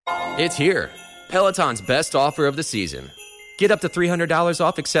It's here. Peloton's best offer of the season. Get up to $300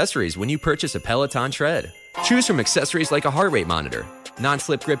 off accessories when you purchase a Peloton Tread. Choose from accessories like a heart rate monitor,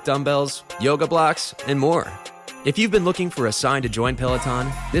 non-slip grip dumbbells, yoga blocks, and more. If you've been looking for a sign to join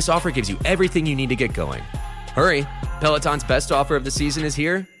Peloton, this offer gives you everything you need to get going. Hurry, Peloton's best offer of the season is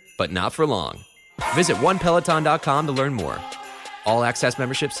here, but not for long. Visit onepeloton.com to learn more. All access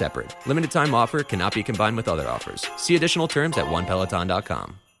membership separate. Limited time offer cannot be combined with other offers. See additional terms at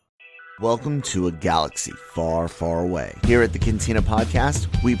onepeloton.com. Welcome to a galaxy far, far away. Here at the Cantina podcast,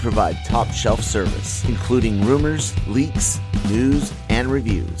 we provide top shelf service, including rumors, leaks, news, and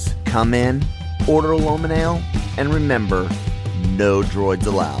reviews. Come in, order a Loman Ale, and remember, no droids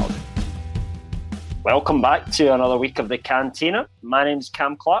allowed. Welcome back to another week of the Cantina. My name's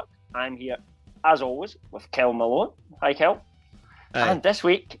Cam Clark. I'm here, as always, with Kel Malone. Hi, Kel. Hi. And this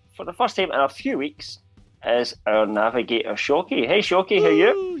week, for the first time in a few weeks, is our navigator, Shoki. Hey, Shoki, how are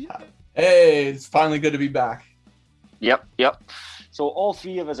you? Yeah. Hey, it's finally good to be back. Yep. So all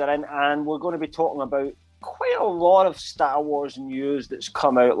three of us are in, and we're going to be talking about quite a lot of Star Wars news that's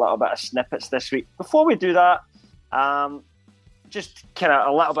come out, a little bit of snippets this week. Before we do that, just kind of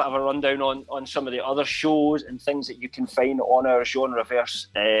a little bit of a rundown on some of the other shows and things that you can find on our Genreverse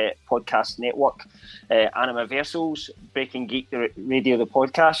podcast network. Animiversals, Breaking Geek Radio, the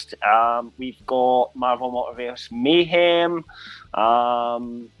podcast. We've got Marvel Multiverse Mayhem.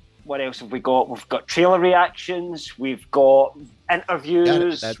 What else have we got? We've got trailer reactions, we've got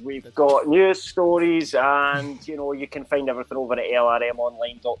interviews, we've got news stories, and you can find everything over at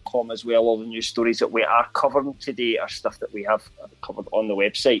lrmonline.com as well. All the news stories that we are covering today are stuff that we have covered on the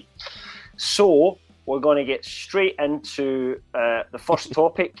website. So we're going to get straight into the first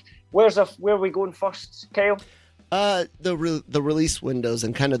topic. Where are we going first, Kyle? The release windows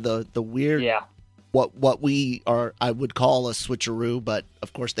and kind of the weird. Yeah. What we are, I would call a switcheroo, but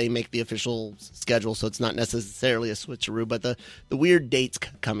of course they make the official schedule, so it's not necessarily a switcheroo. But the weird dates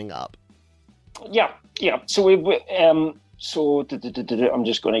coming up. Yeah. So I'm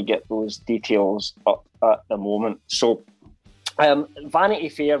just going to get those details up at the moment. So, Vanity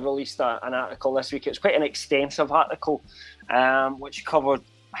Fair released an article this week. It's quite an extensive article, which covered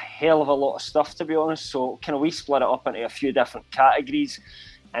a hell of a lot of stuff, to be honest. So, we split it up into a few different categories.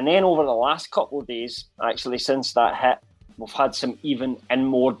 And then over the last couple of days, actually, since that hit, we've had some even in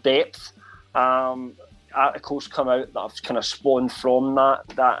more depth articles come out that have kind of spawned from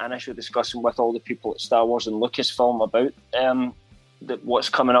that initial discussion with all the people at Star Wars and Lucasfilm about what's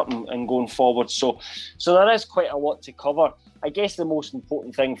coming up and going forward. So there is quite a lot to cover. I guess the most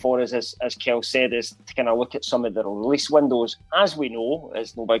important thing for us, as Kel said, is to kind of look at some of the release windows. As we know,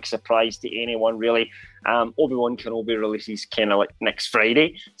 it's no big surprise to anyone, really. Obi-Wan Kenobi releases kind of like next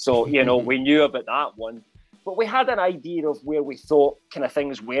Friday. So, we knew about that one. But we had an idea of where we thought kind of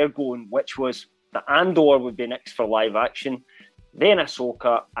things were going, which was that Andor would be next for live action, then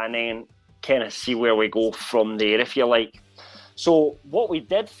Ahsoka, and then kind of see where we go from there, if you like. So what we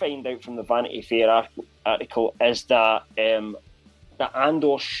did find out from the Vanity Fair article is that that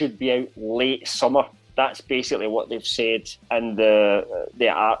Andor should be out late summer. That's basically what they've said in the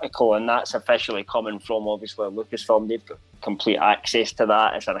article, and that's officially coming from, obviously, Lucasfilm. They've got complete access to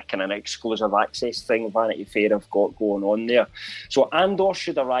that. It's a kind of an exclusive access thing Vanity Fair have got going on there. So Andor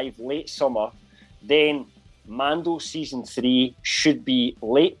should arrive late summer. Then Mando Season 3 should be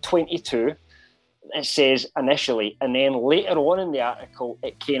late 22. It says initially, and then later on in the article,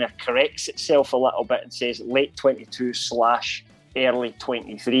 it kind of corrects itself a little bit and says late 22/early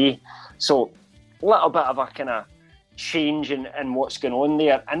 23. So a little bit of a kind of change in what's going on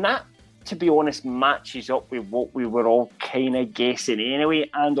there. And that, to be honest, matches up with what we were all kind of guessing anyway.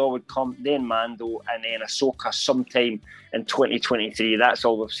 Andor would come, then Mando, and then Ahsoka sometime in 2023. That's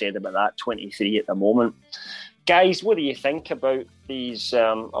all we've said about that, 23 at the moment. Guys, what do you think about these?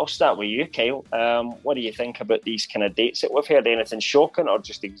 I'll start with you, Kyle. What do you think about these kind of dates that we've heard? Anything shocking, or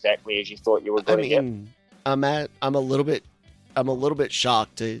just exactly as you thought you were going to get? I'm a little bit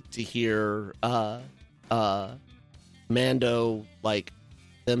shocked to hear Mando, like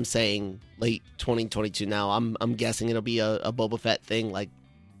them saying late 2022. Now I'm guessing it'll be a Boba Fett thing, like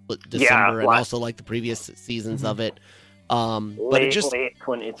December, and also like the previous seasons of it. But it just late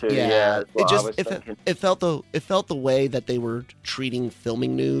 22. Yeah, it felt the way that they were treating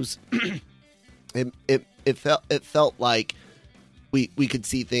filming news. it felt like we could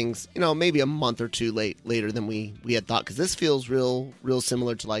see things, maybe a month or two later than we had thought, because this feels real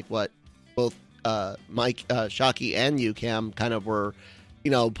similar to like what both Mike, Shockey, and you, Cam, kind of were,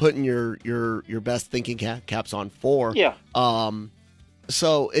 putting your best thinking caps on for. Yeah.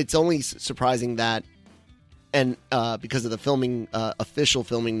 So it's only surprising that and because of the filming, official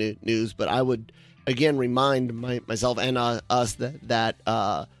filming news. But I would again remind myself and us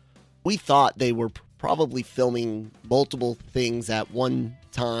that we thought they were probably filming multiple things at one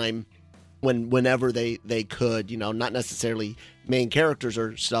time whenever they could, not necessarily main characters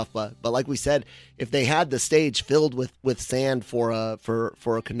or stuff, but like we said, if they had the stage filled with sand for a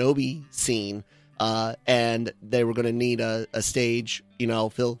Kenobi scene, and they were going to need a stage,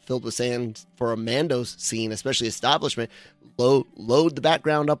 filled with sand for a Mando scene, especially establishment, load the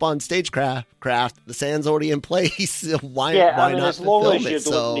background up on stagecraft. The sand's already in place. Why not as long film as you it?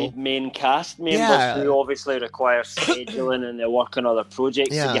 don't need main cast members who obviously require scheduling and they work on other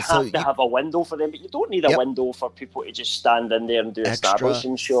projects. So you have to have a window for them, but you don't need a window for people to just stand in there and do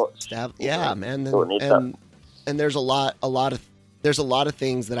establishing shots. Man. Don't need that. And there's a lot of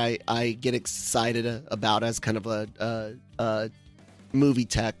things that I get excited about as kind of a movie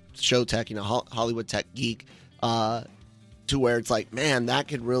tech, show tech, Hollywood tech geek, to where it's like, man, that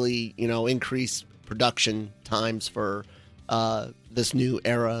could really, increase production times for this new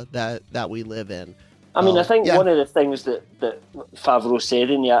era that we live in. I mean, I think one of the things that Favreau said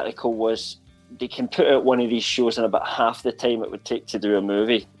in the article was they can put out one of these shows in about half the time it would take to do a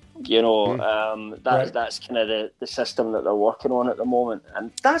movie. That's kind of the system that they're working on at the moment,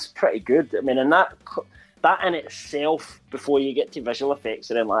 and that's pretty good. I mean, and that in itself, before you get to visual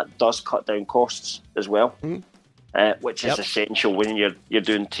effects and then that does cut down costs as well, which is essential when you're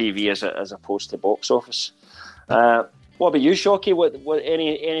doing TV as opposed to box office. What about you, Shockey? What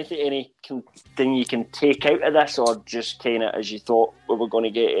anything you can take out of this, or just kind of as you thought we were going to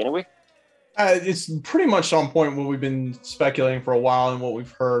get anyway? It's pretty much on point what we've been speculating for a while and what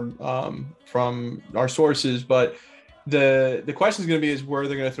we've heard from our sources. But the question is going to be is where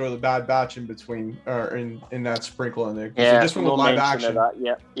they're going to throw the Bad Batch in between or in that sprinkle in there. Yeah, so just from the live action.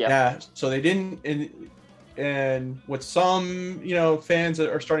 Yeah. So they didn't. And what some fans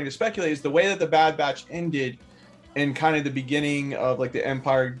are starting to speculate is the way that the Bad Batch ended, and kind of the beginning of like the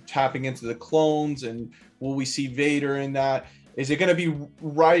Empire tapping into the clones, and will we see Vader in that? Is it going to be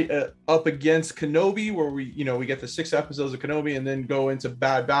right up against Kenobi, where we get the 6 episodes of Kenobi and then go into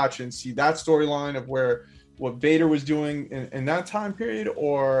Bad Batch and see that storyline of what Vader was doing in that time period,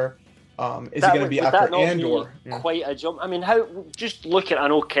 or is it going to be after Andor? Quite a jump. I mean, just look at, I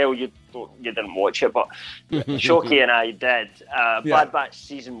know, Kel, you didn't watch it, but Shockey and I did. Bad Batch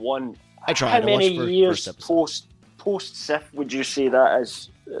season 1. I tried. How many years post Sith would you say that is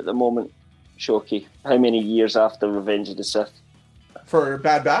at the moment, Shockey? How many years after Revenge of the Sith? For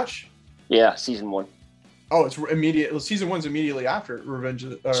Bad Batch? Yeah, season 1. Oh, it's immediate. Season 1's immediately after Revenge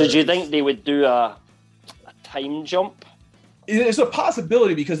of the... So do you think they would do a time jump? It's a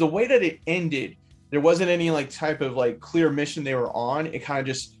possibility, because the way that it ended, there wasn't any type of clear mission they were on. It kind of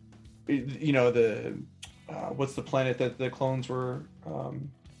just, what's the planet that the clones were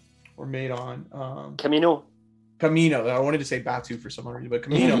made on? Camino. I wanted to say Batu for some reason, but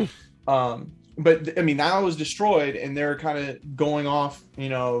Camino. But I mean, that was destroyed, and they're kind of going off,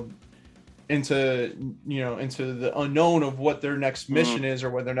 into the unknown of what their next mission is or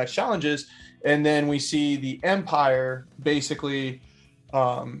what their next challenge is. And then we see the Empire basically,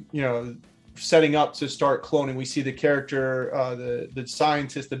 setting up to start cloning. We see the character, the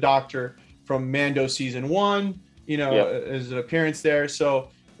scientist, the doctor from Mando season 1, as an appearance there. So,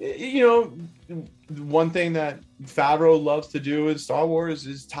 one thing that Favreau loves to do in Star Wars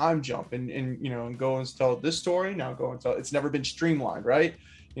is time jump and go and tell this story. Now go and tell. It's never been streamlined, right?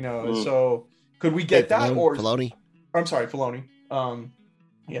 So could we get that? Or Filoni? I'm sorry, Filoni.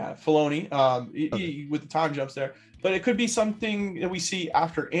 Filoni. With the time jumps there, but it could be something that we see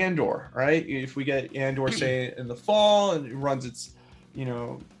after Andor, right? If we get Andor, say in the fall, and it runs its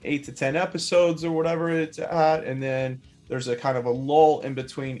 8 to 10 episodes or whatever it's at, and then there's a kind of a lull in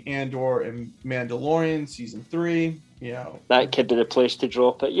between Andor and Mandalorian season 3. That could be the place to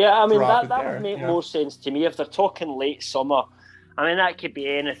drop it. Yeah, I mean that would make more sense to me if they're talking late summer. I mean, that could be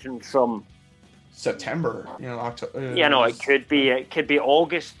anything from September, October. It could be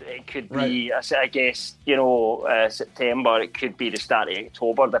August. It could be, I guess, September. It could be the start of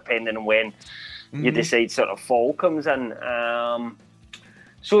October, depending on when you decide sort of fall comes in.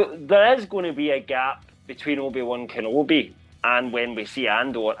 So there is going to be a gap between Obi-Wan Kenobi and when we see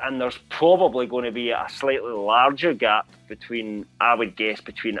Andor, and there's probably going to be a slightly larger gap between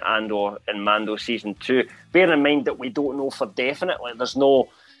Andor and Mando season 2. Bear in mind that we don't know for definite. There's no,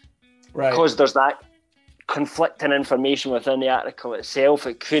 because there's that conflicting information within the article itself.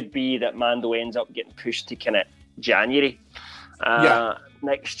 It could be that Mando ends up getting pushed to kind of January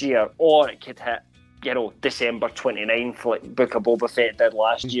next year, or it could hit December 29th, like Book of Boba Fett did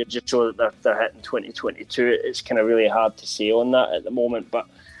last year, just so that they're hitting 2022. It's kind of really hard to say on that at the moment, but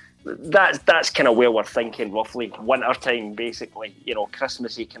that's kind of where we're thinking roughly. Winter time, basically,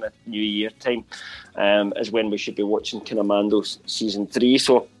 Christmassy kind of New Year time, is when we should be watching kind of Mando season 3.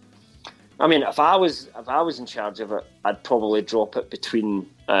 So, I mean, if I was in charge of it, I'd probably drop it between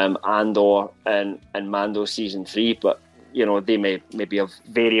Andor and Mando season 3, but they maybe have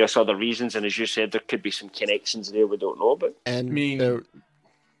various other reasons, and as you said, there could be some connections there we don't know about. And go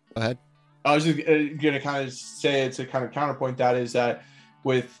ahead. I was just going to kind of say, to kind of counterpoint that, is that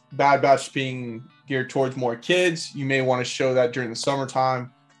with Bad Batch being geared towards more kids, you may want to show that during the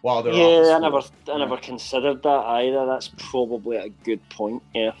summertime while they're off. I never considered that either. That's probably a good point.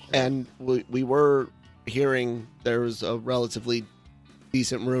 Yeah, and we were hearing there was a relatively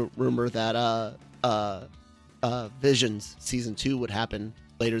decent rumor that Visions season 2 would happen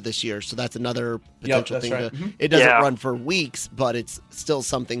later this year, so that's another potential thing. Right. It doesn't run for weeks, but it's still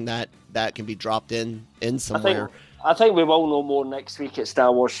something that can be dropped in somewhere. I think we will know more next week at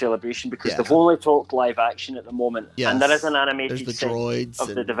Star Wars Celebration, because they've only talked live action at the moment, and there is an animated droids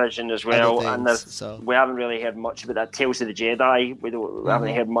of the Division as well, and we haven't really heard much about that. Tales of the Jedi, we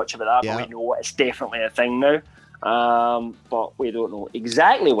haven't heard much about that, but we know it's definitely a thing now. But we don't know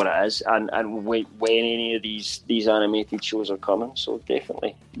exactly what it is, and when any of these animated shows are coming. So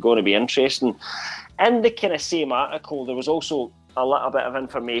definitely going to be interesting. In the kind of same article, there was also a little bit of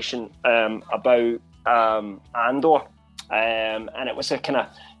information about Andor, and it was a kind of,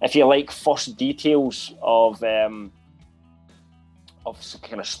 if you like, first details of some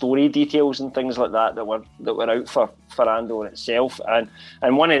kind of story details and things like that were out for Andor itself, and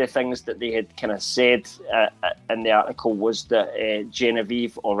one of the things that they had kind of said in the article was that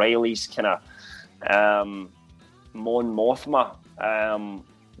Genevieve O'Reilly's kind of Mon Mothma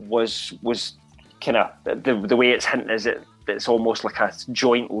was kind of the way it's hinted is it's almost like a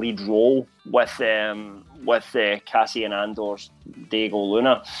joint lead role with Cassian Andor's Diego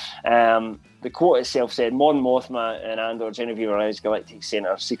Luna. The quote itself said, Mon Mothma and Andor, Genevieve O'Reilly's Galactic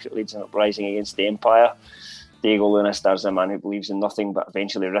Center, secret leads an uprising against the Empire. Diego Luna stars a man who believes in nothing but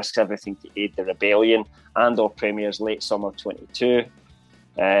eventually risks everything to aid the rebellion. Andor premieres late summer 22,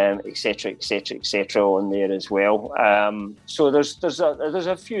 etc., etc., etc. on there as well. So there's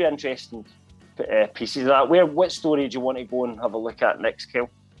a few interesting pieces of that. What story do you want to go and have a look at next, Kel?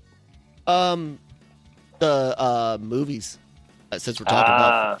 The movies. Since we're talking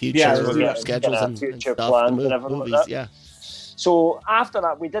about future schedules and future stuff, plans and everything movies, like that. So after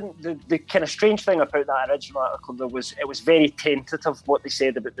that, we didn't. The kind of strange thing about that original article, it was very tentative what they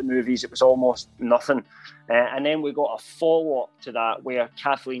said about the movies. It was almost nothing, and then we got a follow up to that where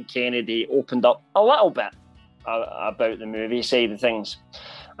Kathleen Kennedy opened up a little bit about the movie side of things.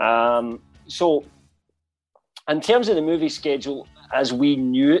 So, in terms of the movie schedule, as we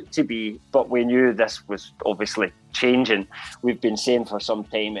knew it to be, but we knew this was obviously changing. We've been saying for some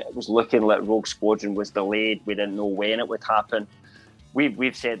time it was looking like Rogue Squadron was delayed. We didn't know when it would happen.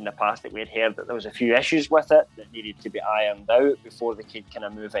 We've said in the past that we had heard that there was a few issues with it that needed to be ironed out before they could kind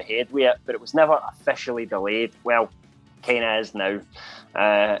of move ahead with it, but it was never officially delayed. Well, kind of is now.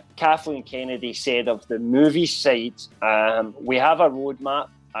 Kathleen Kennedy said of the movie side, we have a roadmap.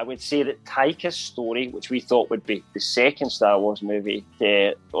 I would say that Taika's story, which we thought would be the second Star Wars movie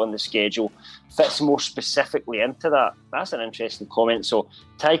on the schedule, fits more specifically into that. That's an interesting comment. So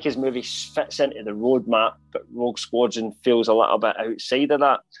Taika's movie fits into the roadmap, but Rogue Squadron feels a little bit outside of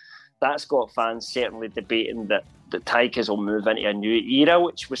that. That's got fans certainly debating that Taika's will move into a new era,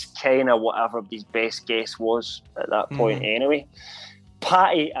 which was kind of what everybody's best guess was at that point anyway.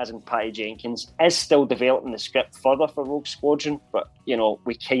 Patty, as in Patty Jenkins, is still developing the script further for Rogue Squadron, but,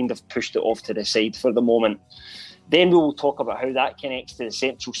 we kind of pushed it off to the side for the moment. Then we will talk about how that connects to the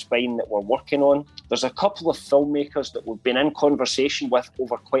central spine that we're working on. There's a couple of filmmakers that we've been in conversation with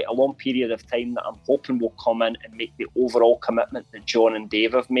over quite a long period of time that I'm hoping will come in and make the overall commitment that John and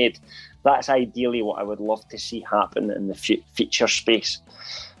Dave have made. That's ideally what I would love to see happen in the feature space.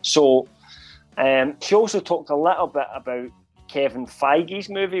 So she also talked a little bit about Kevin Feige's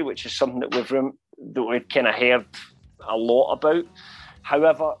movie, which is something that we've kind of heard a lot about.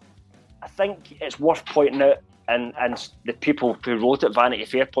 However, I think it's worth pointing out, and the people who wrote it, Vanity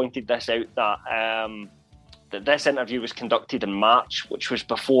Fair, pointed this out, that this interview was conducted in March, which was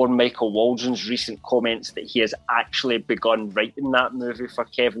before Michael Waldron's recent comments that he has actually begun writing that movie for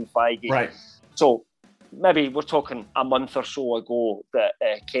Kevin Feige. Right. So maybe we're talking a month or so ago that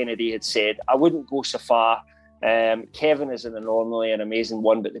Kennedy had said, I wouldn't go so far Kevin is an enormously an amazing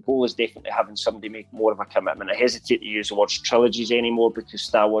one, but the goal is definitely having somebody make more of a commitment. I hesitate to use the words trilogies anymore because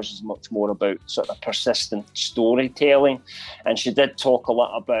Star Wars is much more about sort of persistent storytelling. And she did talk a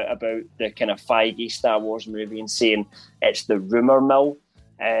lot about the kind of Feige Star Wars movie and saying it's the rumour mill.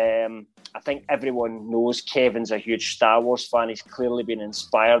 I think everyone knows Kevin's a huge Star Wars fan. He's clearly been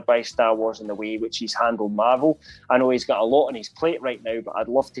inspired by Star Wars in the way which he's handled Marvel. I know he's got a lot on his plate right now, but I'd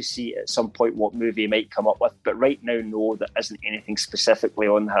love to see at some point what movie he might come up with. But right now, no, there isn't anything specifically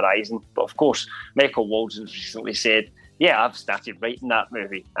on the horizon. But of course, Michael Walden's recently said, yeah, I've started writing that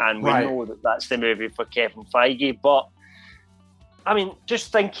movie. And we know that that's the movie for Kevin Feige. But I mean,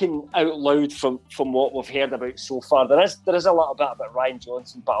 just thinking out loud from what we've heard about so far, there is a little bit about Rian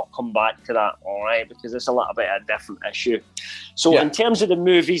Johnson, but I'll come back to that, all right, because it's a little bit of a different issue. So in terms of the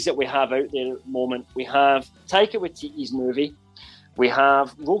movies that we have out there at the moment, we have Taika Waititi's movie, we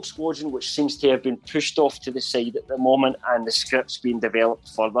have Rogue Squadron, which seems to have been pushed off to the side at the moment, and the script's being developed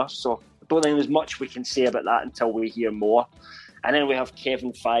further. So I don't think there's much we can say about that until we hear more. And then we have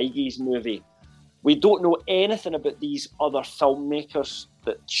Kevin Feige's movie. We don't know anything about these other filmmakers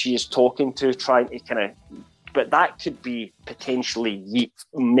that she is talking to, trying to kind of, but that could be potentially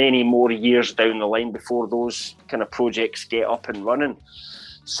many more years down the line before those kind of projects get up and running.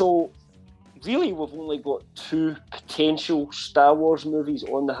 So really, we've only got 2 potential Star Wars movies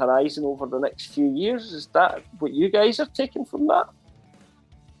on the horizon over the next few years. Is that what you guys are taking from that?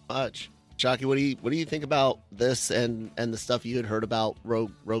 Much. Shockey, what do you think about this and the stuff you had heard about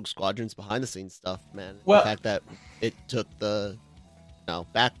Rogue Squadron's behind the scenes stuff, man? Well, the fact that it took the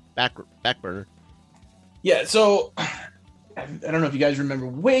back burner. Yeah, so I don't know if you guys remember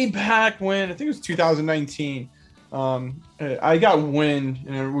way back when, I think it was 2019. I got wind,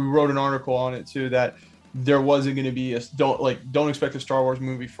 and we wrote an article on it too, that there wasn't going to be don't expect a Star Wars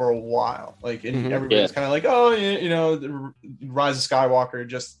movie for a while. Like, and everybody's kind of like, oh, the Rise of Skywalker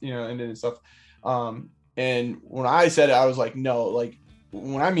just, ended and stuff. And when I said it, I was like, no, like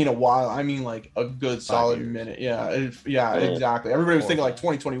when I mean a while, I mean like a good solid minute. Yeah, exactly. Everybody was thinking like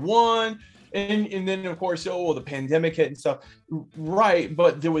 2021. And then of course, the pandemic hit and stuff. Right.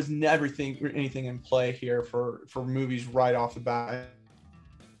 But there was never anything in play here for movies right off the bat.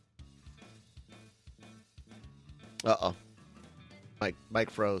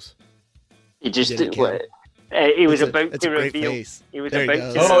 Mike froze. He just did what? He was about to reveal. He was about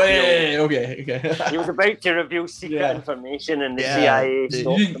to. Oh, okay. He was about to reveal secret information, and the CIA.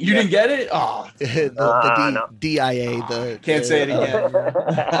 You didn't get it? Oh, the DIA. Can't say it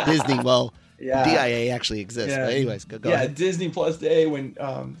again. Disney. Well, DIA actually exists. But anyways, go ahead. Disney Plus Day. When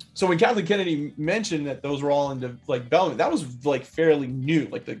Kathleen Kennedy mentioned that those were all in development, that was like fairly new.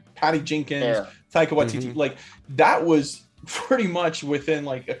 Like the Patty Jenkins, Taika Waititi, like that was pretty much within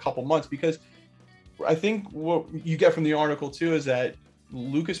like a couple months, because I think what you get from the article too is that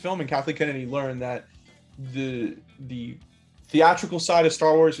Lucasfilm and Kathleen Kennedy learned that the theatrical side of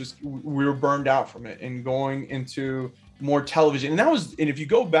Star Wars we were burned out from it and going into more television. And if you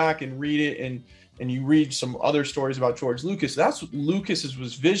go back and read it and you read some other stories about George Lucas, that's what Lucas's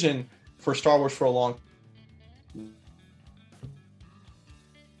was vision for Star Wars for a long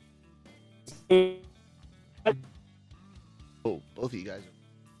time. Oh, both of you guys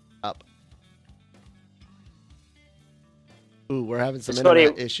are up. Ooh, we're having some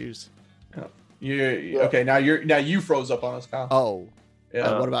internet issues. Okay. Now you froze up on us, Kyle. Oh,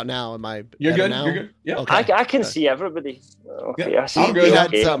 what about now? Am I? You're good. Now? You're good. Yeah. Okay. I can see everybody. Okay. Yeah, I see. I'm good. We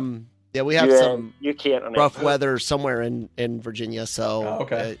had some. Yeah, we have some rough weather somewhere in Virginia, so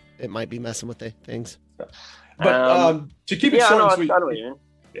it might be messing with things. But to keep it short and sweet, I know what you mean.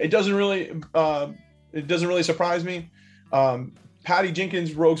 It doesn't really surprise me. Patty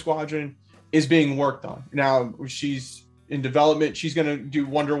Jenkins' Rogue Squadron is being worked on. Now she's in development. She's going to do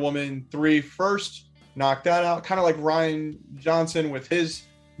Wonder Woman 3 first, knock that out. Kind of like Rian Johnson with his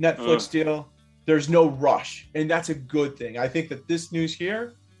Netflix deal. There's no rush, and that's a good thing. I think that this news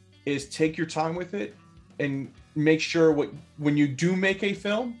here is take your time with it and make sure when you do make a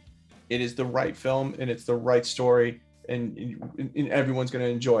film, it is the right film and it's the right story, and everyone's going to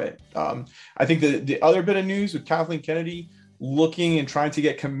enjoy it. I think the other bit of news with Kathleen Kennedy looking and trying to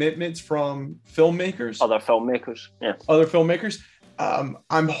get commitments from other filmmakers.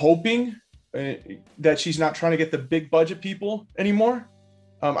 I'm hoping that she's not trying to get the big budget people anymore.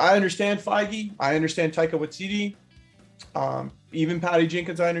 I understand Feige. I understand Taika Waititi. Even Patty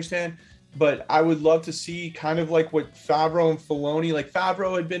Jenkins, I understand. But I would love to see kind of like what Favreau and Filoni, like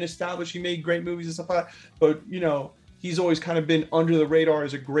Favreau had been established. He made great movies and stuff like that. But, he's always kind of been under the radar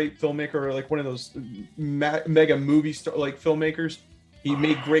as a great filmmaker, or like one of those mega movie star like filmmakers. He's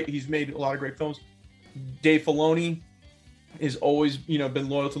made a lot of great films. Dave Filoni is always, been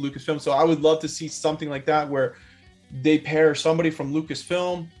loyal to Lucasfilm. So I would love to see something like that where they pair somebody from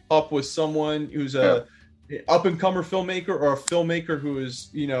Lucasfilm up with someone who's a up-and-comer filmmaker or a filmmaker who is,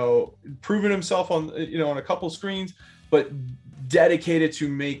 proven himself on, on a couple screens, but dedicated to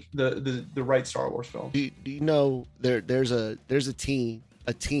make the right Star Wars film. Do you know there's a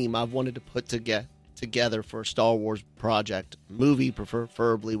team I've wanted to put together for a Star Wars project, movie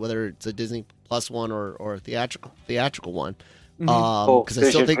preferably, whether it's a Disney Plus one or a theatrical one, because I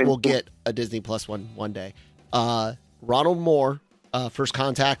still think we'll get a Disney Plus one day. Ronald Moore, First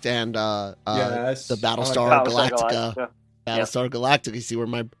Contact, and the Battlestar Galactica. Battlestar Galactica. You see where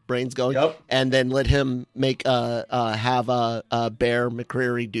my brain's going? Yep. And then let him have Bear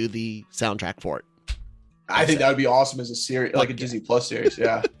McCreary do the soundtrack for it. I think that would be awesome as a series, like a Disney Plus series.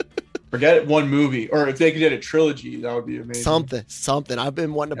 Yeah. Forget it, one movie, or if they could get a trilogy, that would be amazing. Something. I've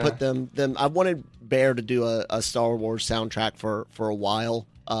been wanting to put them. I wanted Bear to do a Star Wars soundtrack for a while.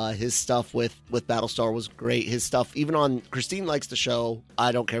 His stuff with Battlestar was great. His stuff, even on Christine likes the show.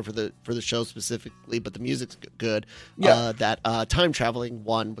 I don't care for the show specifically, but the music's good. Yeah. That time traveling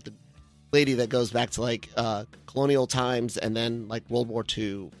one with the lady that goes back to like colonial times and then like World War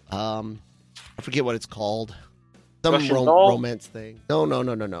II. I forget what it's called. Some romance thing.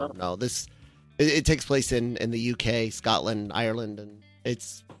 No. This it takes place in the UK, Scotland, Ireland, and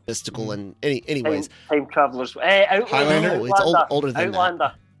it's mystical and anyways. Time travelers. Highlander. No, it's older than Outlander.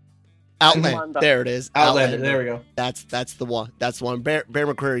 that. Outlander. There it is. Outlander. There we go. That's the one. That's the one. Bear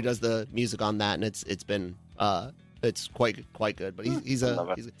McCreary does the music on that, and it's been it's quite good. But he's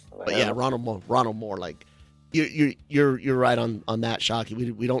but yeah, Ronald Moore. Like you're right on that, Shocky.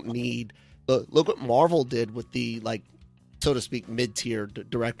 We don't need. Look what Marvel did with the, like, so to speak, mid-tier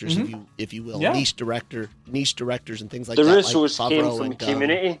directors, if you will, niche directors and things like the that. The Russos came from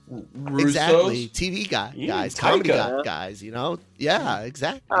Community. Exactly, TV guys, comedy guys. Yeah,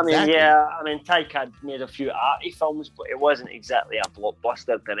 exactly. I mean, Taika made a few arty films, but it wasn't exactly a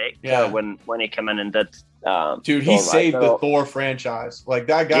blockbuster director when he came in and did. Dude, he saved the Thor franchise. Like,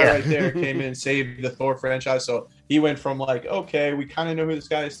 that guy right there came in and saved the Thor franchise. So he went from like, okay, we kind of know who this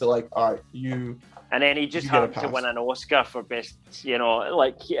guy is, to like, all right, you. And then he just happened to win an Oscar for best,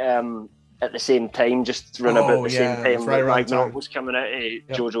 at the same time, just run about the same time. Right Ragnarok was coming out.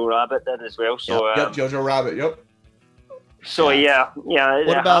 Jojo Rabbit did as well. So Jojo Rabbit. Yep. So yeah.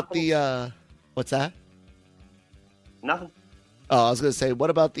 What about the? What's that? Nothing. Oh, I was gonna say, what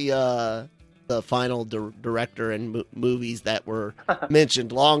about the final director and movies that were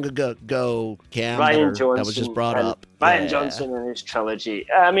mentioned long ago, Cam, Rian Johnson, that was just brought up. Rian Johnson and his trilogy.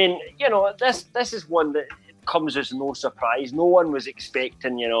 I mean, this is one that comes as no surprise. No one was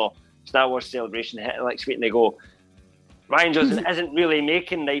expecting, Star Wars Celebration hit next week and they go, Rian Johnson isn't really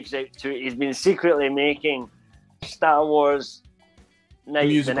making Knives Out 2. He's been secretly making Star Wars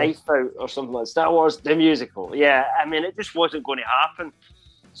The Knife Out or something like Star Wars the musical. Yeah, I mean, it just wasn't going to happen.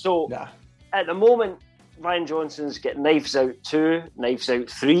 So at the moment, Rian Johnson's got Knives Out 2, Knives Out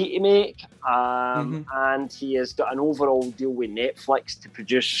 3 to make, and he has got an overall deal with Netflix to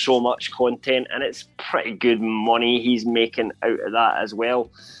produce so much content, and it's pretty good money he's making out of that as well.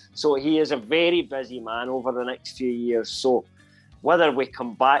 So he is a very busy man over the next few years. So whether he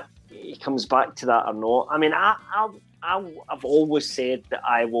comes back to that or not, I mean, I've always said that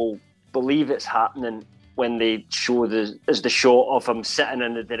I will believe it's happening when they show the shot of him sitting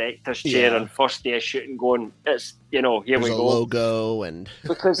in the director's chair on first day of shooting, going, it's here There's we go. Logo and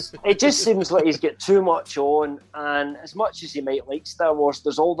because it just seems like he's got too much on, and as much as he might like Star Wars,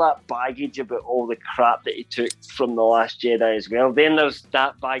 there's all that baggage about all the crap that he took from The Last Jedi as well. Then there's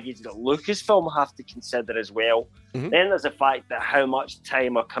that baggage that Lucasfilm have to consider as well. Then there's the fact that how much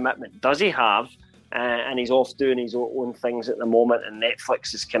time or commitment does he have, and he's off doing his own things at the moment, and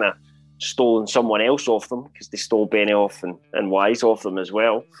Netflix is kind of stolen someone else off them because they stole Benioff and Wise off them as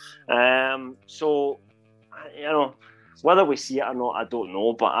well. So, whether we see it or not, I don't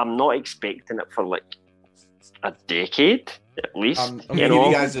know, but I'm not expecting it for like a decade at least. I'm going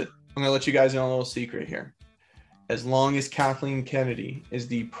to let you guys in on a little secret here. As long as Kathleen Kennedy is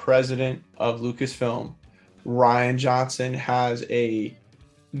the president of Lucasfilm, Rian Johnson has a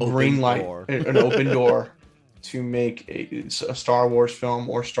green light, an open door to make a Star Wars film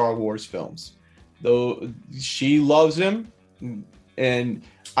or Star Wars films. Though she loves him, and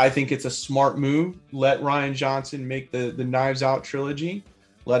I think it's a smart move. Let Rian Johnson make the Knives Out trilogy.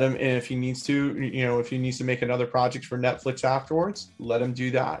 Let him, and if he needs to, if he needs to make another project for Netflix afterwards, let him do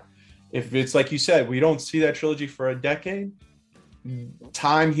that. If it's like you said, we don't see that trilogy for a decade,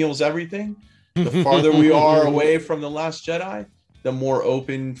 time heals everything. The farther we are away from The Last Jedi, the more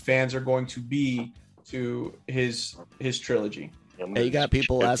open fans are going to be to his trilogy. Hey, you got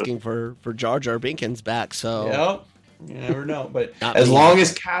people asking for Jar Jar Binks back, so yep. You never know. But as long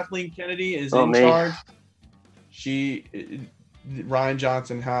as Kathleen Kennedy is in charge, Rian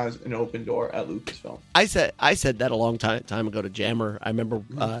Johnson has an open door at Lucasfilm. I said that a long time ago to Jammer. I remember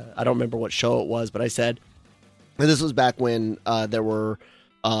I don't remember what show it was, but I said, and this was back when there were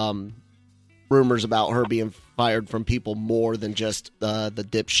rumors about her being fired from people more than just the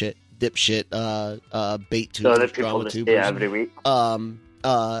dipshit bait tubers, drama tubers every week.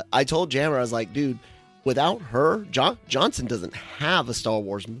 I told Jammer, I was like, dude, without her, Johnson doesn't have a Star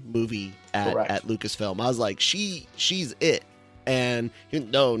Wars movie at Lucasfilm. I was like, she's it. And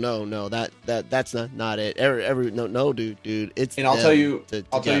no, that's not it. No, dude, it's. And I'll tell you a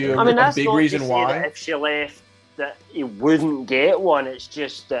big reason why. If she left, that he wouldn't get one. It's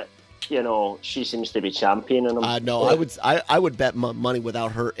just that she seems to be championing him. No, I would bet money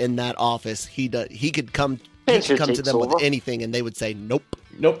without her in that office, he could come to them with anything, and they would say nope.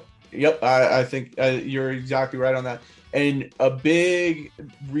 Yep, I think you're exactly right on that. And a big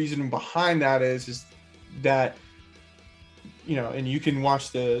reason behind that is that. And you can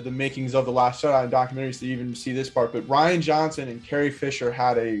watch the makings of The Last Jedi documentaries to even see this part, but Rian Johnson and Carrie Fisher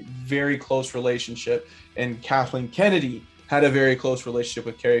had a very close relationship, and Kathleen Kennedy had a very close relationship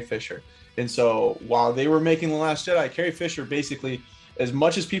with Carrie Fisher. And so while they were making The Last Jedi, Carrie Fisher basically, as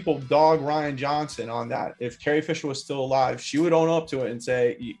much as people dog Rian Johnson on that, if Carrie Fisher was still alive, she would own up to it and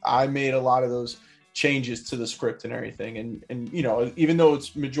say, I made a lot of those changes to the script and everything. And even though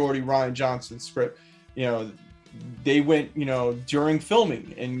it's majority Rian Johnson's script, they went, during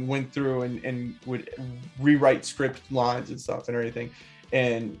filming and went through and would rewrite script lines and stuff and everything.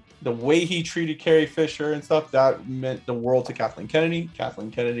 And the way he treated Carrie Fisher and stuff, that meant the world to Kathleen Kennedy. Kathleen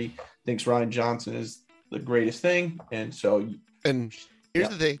Kennedy thinks Rian Johnson is the greatest thing. And so. And here's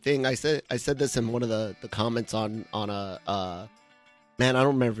the thing. I said this in one of the comments on a man, I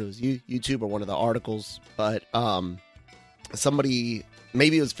don't remember if it was YouTube or one of the articles, but somebody.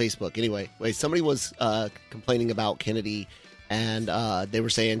 Maybe it was Facebook. Anyway, somebody was complaining about Kennedy, and they were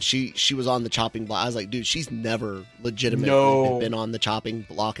saying she was on the chopping block. I was like, dude, she's never legitimately been on the chopping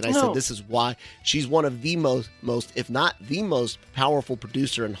block. And I said, this is why she's one of the most, if not the most powerful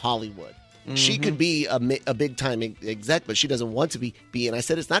producer in Hollywood. Mm-hmm. She could be a big time exec, but she doesn't want to be. And I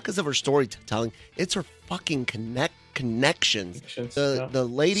said, it's not because of her storytelling; it's her fucking connections. The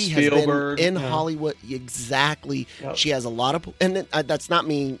lady Spielberg, has been in Hollywood. Exactly. Yep. She has a lot of, and that's not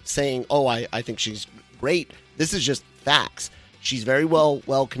me saying, oh, I think she's great. This is just facts. She's very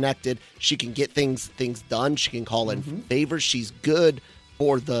well connected. She can get things done. She can call in favors. She's good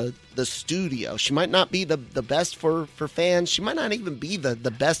for the studio. She might not be the best for fans. She might not even be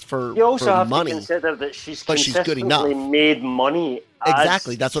the best for you also have money. To consider that she's good enough. Made money.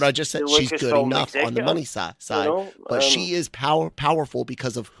 Exactly. That's what I just said. She's good enough on the money side. But she is powerful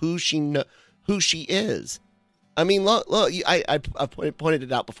because of who she is. I mean, look. I pointed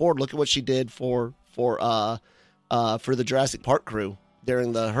it out before. Look at what she did for the Jurassic Park crew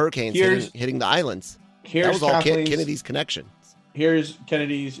during the hurricanes hitting the islands. That was all Kennedy's connection. Here's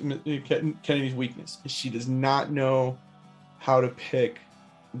Kennedy's weakness. She does not know how to pick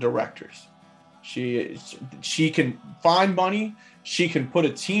directors. She can find money. She can put a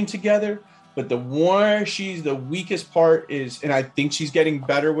team together. But the weakest part is, and I think she's getting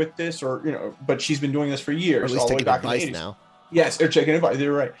better with this, but she's been doing this for years. Or at least taking advice now. Yes, they're checking advice.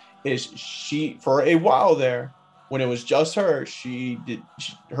 They're right. Is she for a while there when it was just her?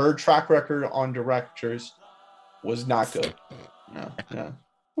 Her track record on directors was not good. No.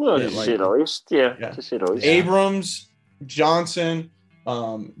 Well, to say the least, yeah. To say the least. Abrams, Johnson,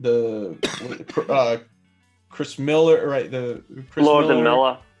 Chris Miller, right?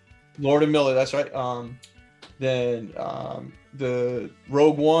 Lord and Miller, that's right. Then the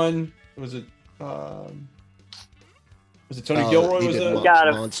Rogue One was it Tony Gilroy? Was it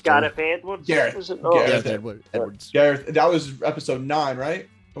Gareth Edwards? Gareth Edwards. That was episode 9, right?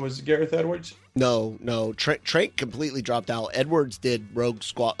 Or was it Gareth Edwards? No. Trank completely dropped out. Edwards did Rogue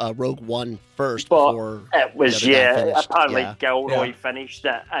One first before it was apparently Gilroy finished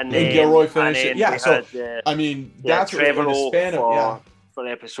it, and then Gilroy finished it. Yeah, so that's Trevor what span of for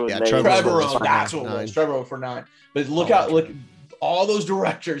episode 9. Trevorrow, that's what it was. Trevorrow for 9. But look at all those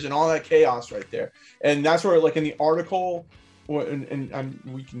directors and all that chaos right there, and that's where in the article, and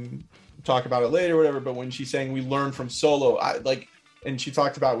we can talk about it later, or whatever. But when she's saying we learn from Solo, and she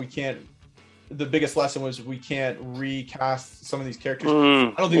talked about the biggest lesson was we can't recast some of these characters.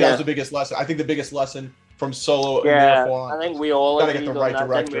 I don't think that was the biggest lesson. I think the biggest lesson from Solo Yeah, and therefore I think we all gotta agreed get the on right that,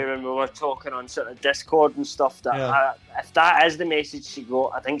 didn't we, director. when we were talking on sort of Discord and stuff. That if that is the message she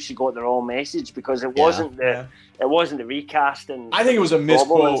got, I think she got the wrong message, because it wasn't the recasting. I think it was a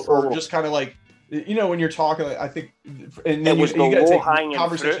misquote, or just kind of like, you know, when you're talking, like, I think, and then it was you got to take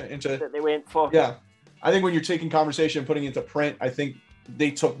conversation into that they went for. Yeah, I think when you're taking conversation and putting it into print, I think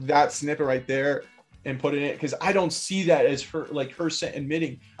they took that snippet right there and put it in, because I don't see that as her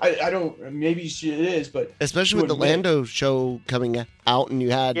admitting. I don't. Maybe she is, but especially with the Lando show coming out, and you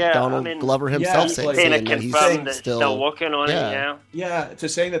had Donald Glover himself saying that he's still working on it. Yeah, to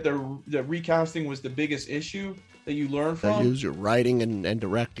saying that the recasting was the biggest issue that you learn from. Use your writing and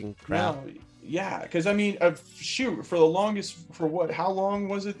directing crap. No, yeah, because I mean, shoot, for the longest, how long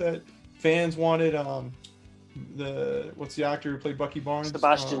was it that fans wanted what's the actor who played Bucky Barnes?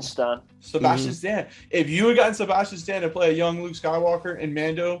 Sebastian Stan. Stan. If you had gotten Sebastian Stan to play a young Luke Skywalker and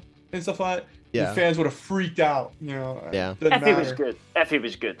Mando and stuff like that, the fans would have freaked out. You know, If he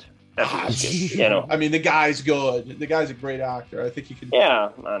was good. You know, I mean, the guy's good. The guy's a great actor. I think he could.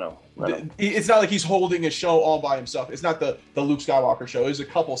 Yeah, I know. It's not like he's holding a show all by himself. It's not the Luke Skywalker show. It's a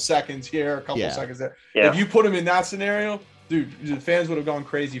couple seconds here, a couple seconds there. Yeah. If you put him in that scenario, dude, the fans would have gone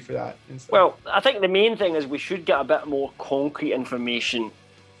crazy for that. Well, I think the main thing is we should get a bit more concrete information.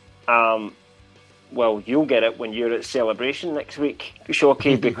 Well, you'll get it when you're at Celebration next week,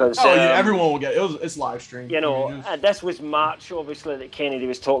 Shockey, because everyone will get it. It's live streamed. You know, this was March, obviously, that Kennedy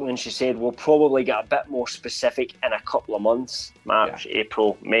was talking, and she said we'll probably get a bit more specific in a couple of months, March,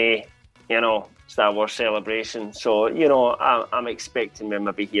 April, May. You know, Star Wars Celebration. So, you know, I'm expecting we'll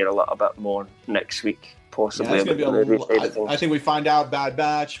maybe hear a little bit more next week, possibly. I think we find out Bad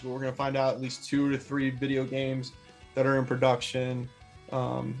Batch, but we're going to find out at least 2 to 3 video games that are in production.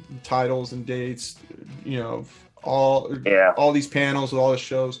 Titles and dates, you know, all these panels with all the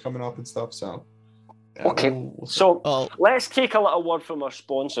shows coming up and stuff. So let's take a little word from our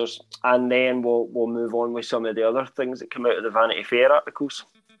sponsors, and then we'll move on with some of the other things that come out of the Vanity Fair articles.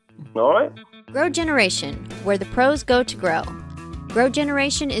 All right. Grow Generation, where the pros go to grow. Grow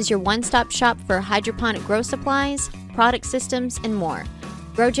Generation is your one-stop shop for hydroponic grow supplies, product systems, and more.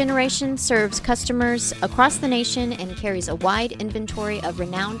 Grow Generation serves customers across the nation and carries a wide inventory of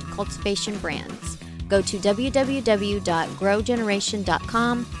renowned cultivation brands. Go to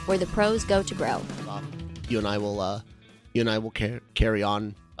www.growgeneration.com, where the pros go to grow. You and I will carry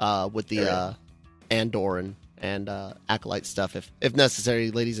on with the Andor and Acolyte stuff if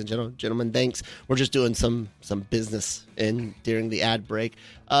necessary, ladies and gentlemen. Thanks. We're just doing some business during the ad break.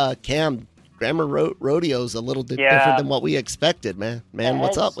 Cam, Grammar Rodeo's a little bit different than what we expected, man.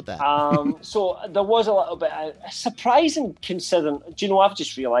 What's up with that? So there was a little bit surprising, considering. Do you know? I've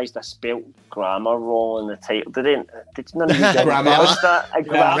just realised I spelt grammar wrong in the title. Did none of you guys notice that?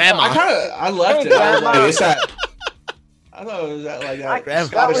 Grammar. I left it. I thought it was like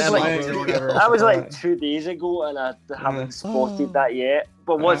that. That was like 2 days ago, and I haven't spotted that yet.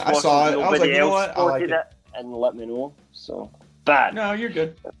 But what's worse is nobody else spotted it and let me know. So bad. No, you're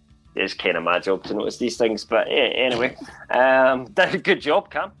good. It's kind of my job to notice these things, but anyway, did a good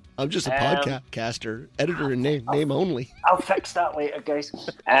job, Cam. I'm just a podcaster, editor in name only. I'll fix that later, guys.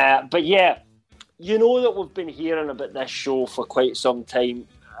 But yeah, you know that we've been hearing about this show for quite some time,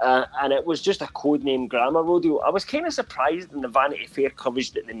 and it was just a code name, Grammar Rodeo. I was kind of surprised in the Vanity Fair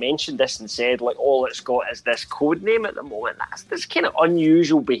coverage that they mentioned this and said, like, all it's got is this code name at the moment. That's kind of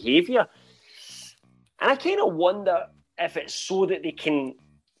unusual behaviour. And I kind of wonder if it's so that they can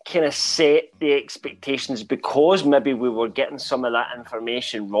kind of set the expectations, because maybe we were getting some of that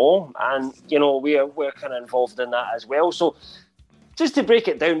information wrong, and you know we're kind of involved in that as well. So just to break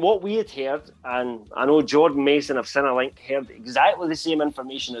it down, what we had heard, and I know Jordan Mason of Cinelink heard exactly the same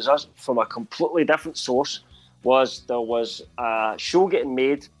information as us from a completely different source, was there was a show getting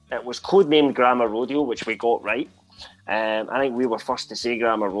made. It was codenamed Grammar Rodeo, which we got right. I think we were first to say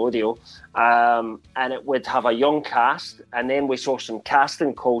Grammar Rodeo, and it would have a young cast, and then we saw some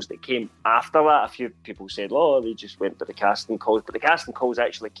casting calls that came after that. A few people said, oh, they just went by the casting calls, but the casting calls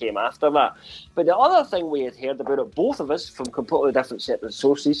actually came after that. But the other thing we had heard about it, both of us from completely different separate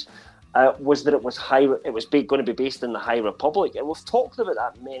sources, was that it was going to be based in the High Republic, and we've talked about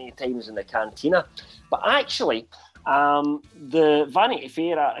that many times in the Cantina. But actually, the Vanity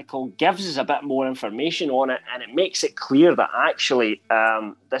Fair article gives us a bit more information on it, and it makes it clear that actually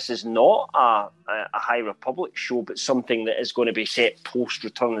this is not a High Republic show, but something that is going to be set post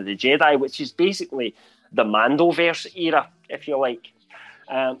Return of the Jedi, which is basically the Mandoverse era, if you like.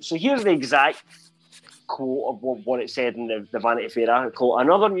 So here's the exact quote of what it said in the Vanity Fair article.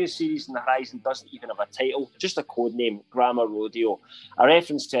 Another new series in the horizon doesn't even have a title, just a code name, Grammar Rodeo, a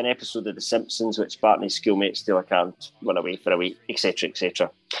reference to an episode of The Simpsons which Barney's schoolmates steal a car and run away for a week, etc.,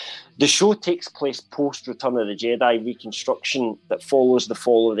 etc. The show takes place post Return of the Jedi reconstruction that follows the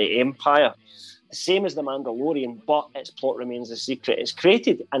fall of the Empire. The same as The Mandalorian, but its plot remains a secret. It's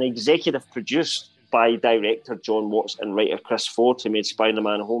created and executive produced by director John Watts and writer Chris Ford, who made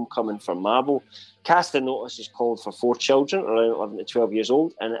Spider-Man Homecoming for Marvel. Casting notice is called for 4 children, around 11 to 12 years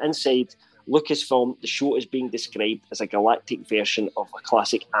old, and inside Lucasfilm, the show is being described as a galactic version of a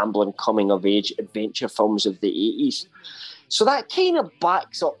classic Amblin coming-of-age adventure films of the 80s. So that kind of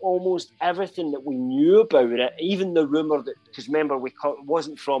backs up almost everything that we knew about it, even the rumour that, because remember, it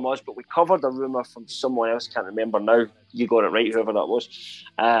wasn't from us, but we covered a rumour from someone else, can't remember now, you got it right, whoever that was,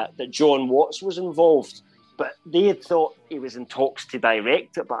 that John Watts was involved. But they had thought he was in talks to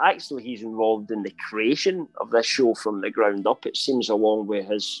direct it, but actually he's involved in the creation of this show from the ground up, it seems, along with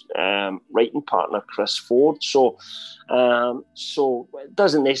his writing partner, Chris Ford. So it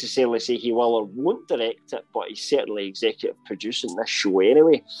doesn't necessarily say he will or won't direct it, but he's certainly executive producing this show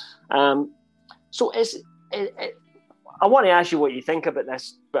anyway. I want to ask you what you think about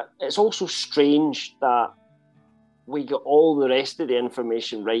this, but it's also strange that we get all the rest of the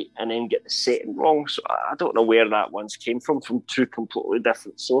information right and then get the setting wrong. So I don't know where that one's came from 2 completely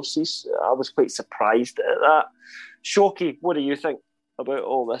different sources. I was quite surprised at that. Shoki, what do you think about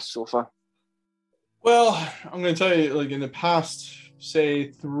all this so far? Well, I'm going to tell you, like, in the past,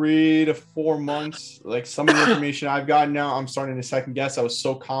 say 3 to 4 months, like, some of the information I've gotten now, I'm starting to second guess. I was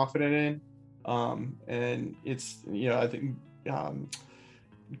so confident in. And it's, I think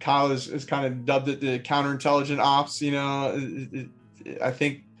Kyle is kind of dubbed it the counterintelligence ops. I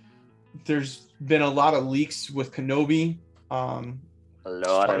think there's been a lot of leaks with Kenobi. A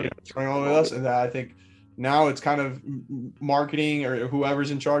lot of turning over with us, and that I think now it's kind of marketing, or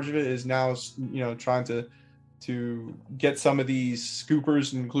whoever's in charge of it is now, trying to get some of these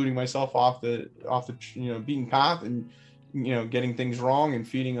scoopers, including myself, off the beaten path, and getting things wrong and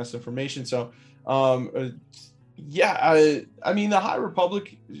feeding us information. So I mean, the High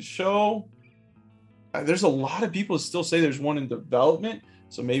Republic show, there's a lot of people still say there's one in development,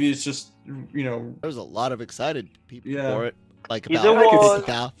 so maybe it's just there's a lot of excited people for it, like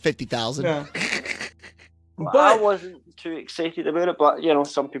about 50,000. Yeah. But I wasn't too excited about it, but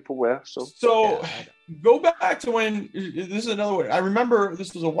some people were. So go back to when, this is another way. I remember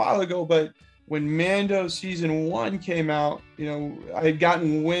this was a while ago, but when Mando season 1 came out, I had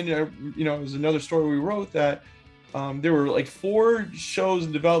gotten wind, it was another story we wrote that there were like 4 shows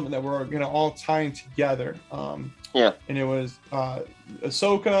in development that were going to all tie in together. And it was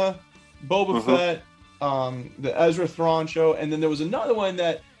Ahsoka, Boba Fett, the Ezra Thrawn show, and then there was another one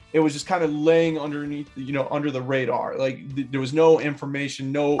that it was just kind of laying underneath, under the radar. Like there was no information,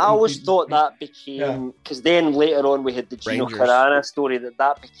 no. I always thought that became, because then later on we had the Gino Carano story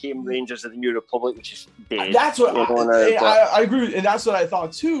that became Rangers of the New Republic, which is dead. That's what I agree, and that's what I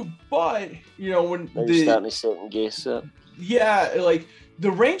thought too. But when you're starting to second guess it. Yeah, like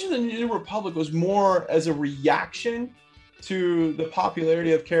the Rangers of the New Republic was more as a reaction to the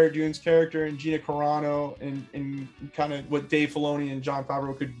popularity of Cara Dune's character and Gina Carano, and kind of what Dave Filoni and Jon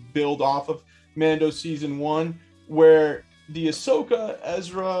Favreau could build off of Mando season 1, where the Ahsoka,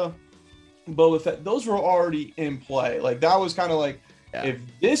 Ezra, Boba Fett, those were already in play. Like that was kind of like, if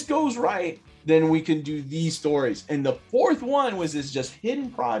this goes right, then we can do these stories. And the 4th one was this just hidden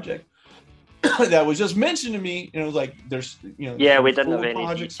project that was just mentioned to me, and it was like, there's, we didn't have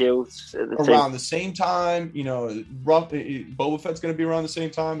any details at the around the same time. Boba Fett's going to be around the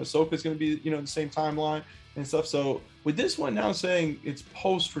same time. Ahsoka's going to be, the same timeline and stuff. So with this one now saying it's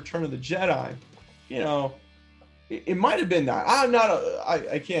post Return of the Jedi, it might have been that.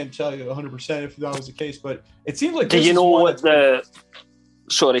 I can't tell you 100% if that was the case, but it seems like. Do you know what the?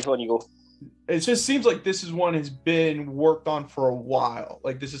 Sorry, when you go. It just seems like this is one has been worked on for a while.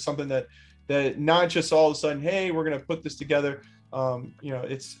 Like this is something that not just all of a sudden, hey, we're going to put this together.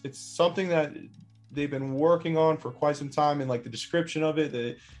 It's something that they've been working on for quite some time. And like the description of it,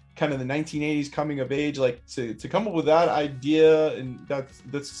 the kind of the 1980s coming of age, like to come up with that idea, and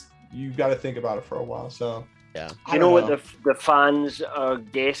that's you got to think about it for a while. So you know what the fans are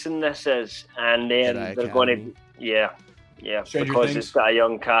guessing this is, and then they're going to because it's got a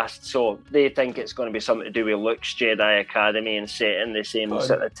young cast, so they think it's going to be something to do with Luke's Jedi Academy and set in the same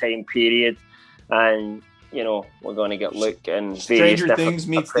sort of time period, and we're going to get Luke and Stranger Things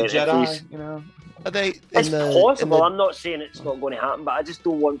meets the Jedi. It's possible. I'm not saying it's not going to happen, but I just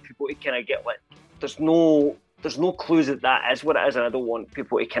don't want people to kind of get like, there's no there's no clues that is what it is, and I don't want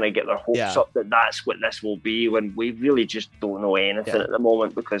people to kind of get their hopes up that that's what this will be when we really just don't know anything at the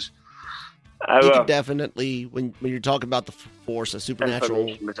moment, because you could definitely, when you're talking about the Force, a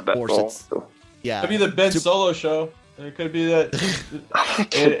supernatural force, it could be the Ben Solo show. It could be that.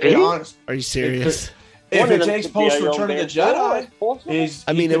 Are you serious? If it takes post Return of the Jedi,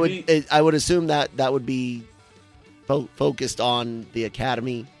 I would assume that would be focused on the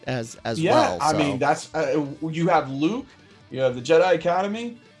Academy as well. Yeah, I mean, that's you have Luke, you have the Jedi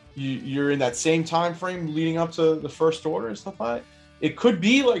Academy, you're in that same time frame leading up to the First Order and stuff like that. It could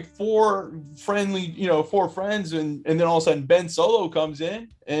be like four friends, and then all of a sudden Ben Solo comes in,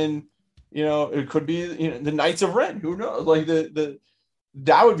 and it could be the Knights of Ren. Who knows? Like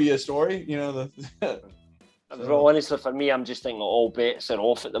that would be a story. Well, honestly, for me, I'm just thinking all bets are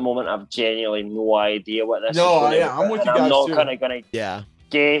off at the moment. I've genuinely no idea what this is. I'm with you guys. I'm not too. kind of going to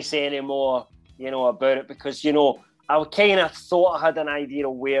guess anymore, about it, because I kind of thought I had an idea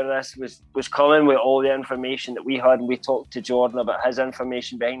of where this was coming with all the information that we had, and we talked to Jordan about his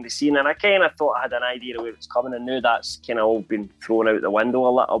information behind the scene, and I kind of thought I had an idea of where it's coming, and now that's kind of all been thrown out the window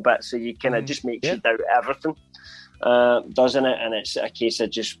a little bit. So you kind of just makes you doubt everything. Doesn't it? And it's a case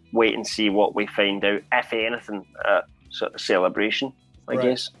of just wait and see what we find out, if anything, sort of celebration, I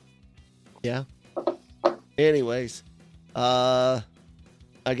guess. Yeah. Anyways, I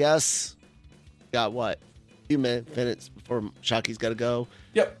guess got what? A few minutes before Chucky's got to go.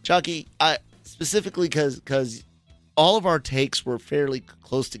 Yep. Chucky, I specifically because all of our takes were fairly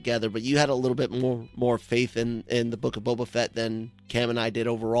close together, but you had a little bit more faith in the Book of Boba Fett than Cam and I did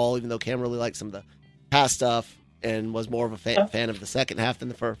overall, even though Cam really liked some of the past stuff and was more of a fan of the second half than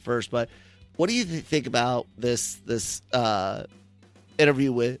the first. But what do you think about this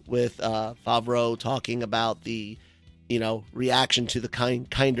interview with Favreau talking about the reaction to the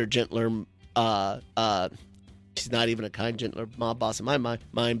kinder, gentler he's not even a kind, gentler mob boss in my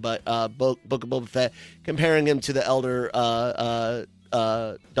mind, but Book of Boba Fett, comparing him to the elder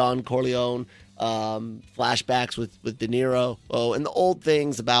Don Corleone, flashbacks with De Niro, and the old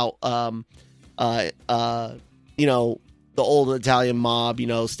things about the old Italian mob,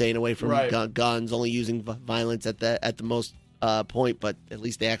 staying away from guns, only using violence at the most point, but at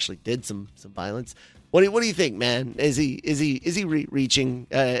least they actually did some violence. What do you think, man? Is he reaching?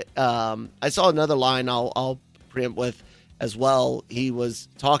 I saw another line I'll preempt with as well. He was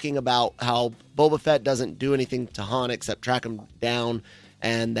talking about how Boba Fett doesn't do anything to Han except track him down,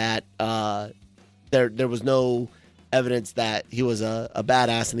 and that there was no evidence that he was a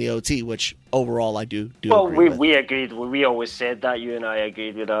badass in the OT, which overall I do well, agree with. We agreed. We always said that. You and I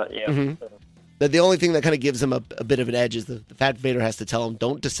agreed with that. Yeah. Mm-hmm. The only thing that kind of gives him a bit of an edge is the fact Vader has to tell him,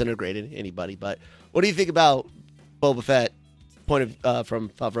 don't disintegrate anybody. But what do you think about Boba Fett from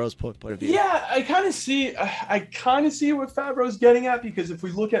Favreau's point of view? Yeah, I kind of see what Favreau's getting at, because if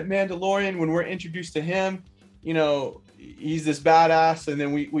we look at Mandalorian, when we're introduced to him, he's this badass, and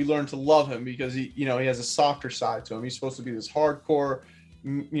then we learn to love him because he has a softer side to him. He's supposed to be this hardcore,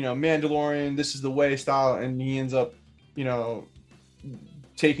 Mandalorian, this is the way style, and he ends up,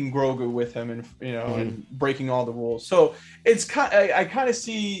 taking Grogu with him, and and breaking all the rules. So it's I kind of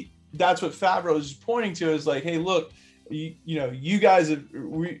see that's what Favreau is pointing to, is like, hey, look, you guys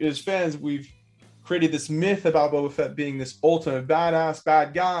as fans, we've created this myth about Boba Fett being this ultimate badass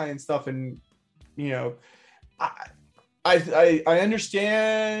bad guy and stuff, and I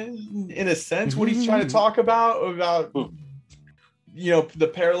understand in a sense what he's trying to talk about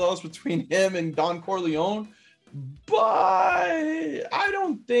the parallels between him and Don Corleone. But I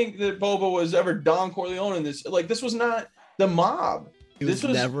don't think that Boba was ever Don Corleone in this. Like, this was not the mob. This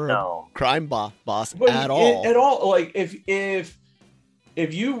was never a crime boss at all. Like, if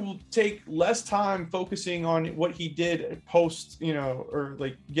you take less time focusing on what he did post, or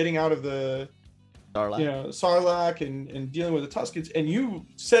like getting out of the Sarlacc and dealing with the Tuskens, and you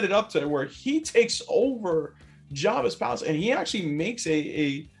set it up to where he takes over Jabba's palace, and he actually makes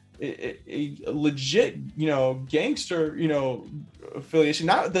a legit, gangster, affiliation,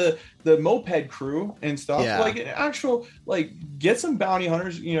 not the moped crew and stuff, like an actual, like, get some bounty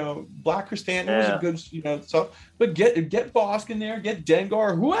hunters, Black Chrysanthemum was a good, stuff, but get Bosk in there, get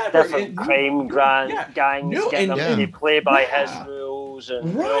Dengar, whoever. Different crime gangs, get them to play by his rules.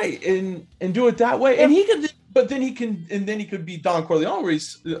 And do it that way. And he could, but then he could be Don Corleone, where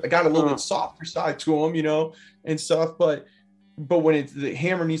he's got a little bit softer side to him, and stuff, but when the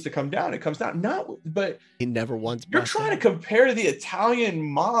hammer needs to come down, it comes down. But he never once. You're trying to compare the Italian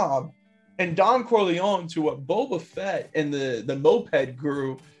mob and Don Corleone to what Boba Fett and the moped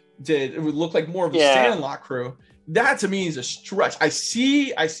crew did. It would look like more of a Sandlot crew. that to me is a stretch. I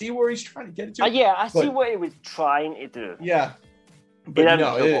see where he's trying to get it to. I see what he was trying to do. Yeah, but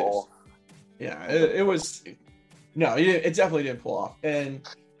no, it was no, it definitely didn't pull off. And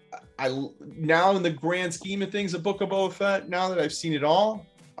I now in the grand scheme of things, the Book of Boba Fett, now that I've seen it all,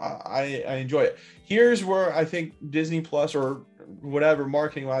 I enjoy it. Here's where I think Disney Plus or whatever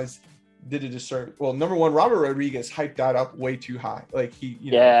marketing wise did a disservice. Well, number one, Robert Rodriguez hyped that up way too high. Like he,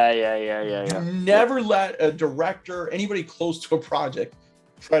 never let a director, anybody close to a project,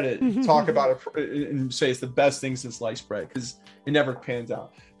 try to talk about it and say it's the best thing since sliced bread, because it never pans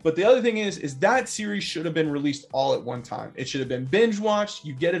out. But the other thing is that series should have been released all at one time. It should have been binge watched.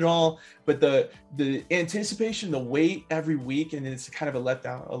 You get it all, but the anticipation, the wait every week, and it's kind of a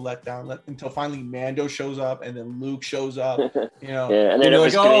letdown until finally Mando shows up and then Luke shows up. You know, and then it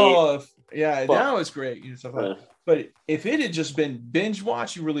was great. Now it's great. You know, stuff like that. But if it had just been binge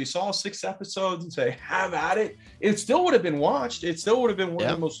watched, you release all 6 episodes and say have at it, it still would have been watched. It still would have been one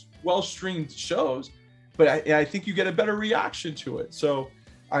of the most well-streamed shows. But I think you get a better reaction to it. So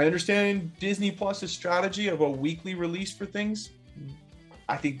I understand Disney Plus's strategy of a weekly release for things.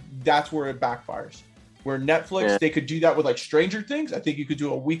 I think that's where it backfires. Where Netflix, they could do that with like Stranger Things. I think you could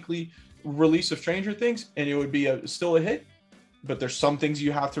do a weekly release of Stranger Things and it would be still a hit. But there's some things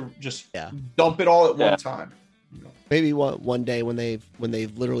you have to just dump it all at one time. You know? Maybe one day when they've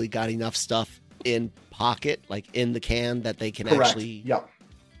literally got enough stuff in pocket, like in the can, that they can actually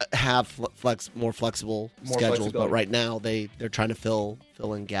have more flexible schedules. But right now they're trying to fill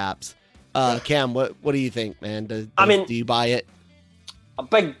in gaps. Cam, what do you think, man? Do you buy it? A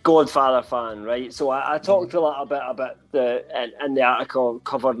big Godfather fan, right? So I talked a little bit about in the article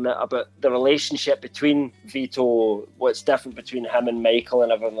covering it about the relationship between Vito, what's different between him and Michael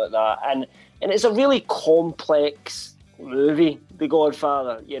and everything like that. And it's a really complex movie, The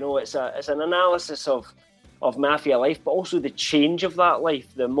Godfather. You know, it's an analysis of mafia life, but also the change of that life,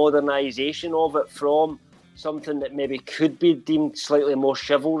 the modernisation of it from something that maybe could be deemed slightly more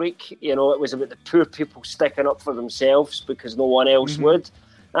chivalric. You know, it was about the poor people sticking up for themselves because no one else would.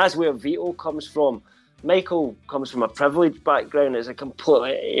 And that's where Vito comes from. Michael comes from a privileged background as a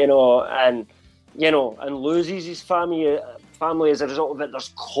completely, and loses his family as a result of it.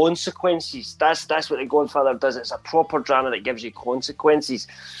 There's consequences. That's what The Godfather does. It's a proper drama that gives you consequences.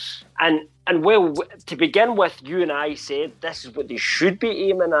 And well, to begin with, you and I said this is what they should be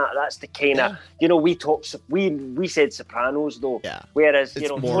aiming at. That's the kind of, we said Sopranos though. Yeah. Whereas,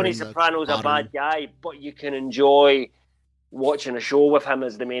 Tony Soprano's a bad guy, but you can enjoy watching a show with him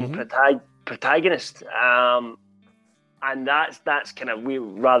as the main protagonist. And that's kind of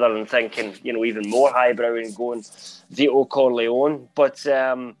weird, rather than thinking, even more highbrow and going Vito Corleone. But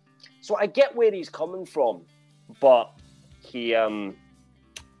so I get where he's coming from, but he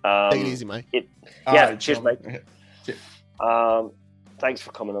take it easy, Mike. Cheers, Mike. Thanks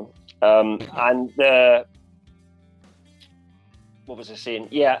for coming on. And what was I saying?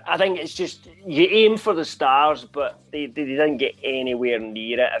 Yeah, I think it's just you aim for the stars, but they didn't get anywhere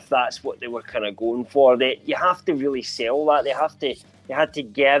near it. If that's what they were kind of going for, you have to really sell that. They had to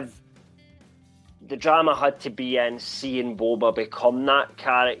give. The drama had to be in seeing Boba become that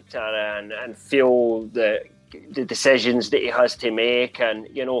character and feel the decisions that he has to make, and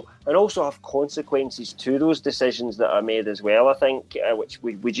also have consequences to those decisions that are made as well, I think, which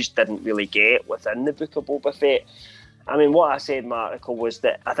we just didn't really get within the Book of Boba Fett. I mean, what I said in my article was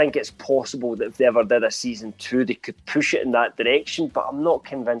that I think it's possible that if they ever did a season 2, they could push it in that direction, but I'm not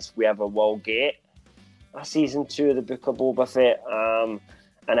convinced we ever will get a season 2 of the Book of Boba Fett.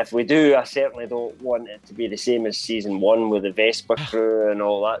 And if we do, I certainly don't want it to be the same as season 1 with the Vesper crew and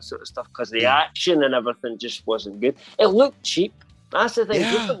all that sort of stuff, because the action and everything just wasn't good. It looked cheap. That's the thing.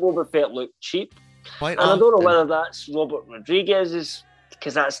 Book of Boba Fett looked cheap. I don't know whether that's Robert Rodriguez's,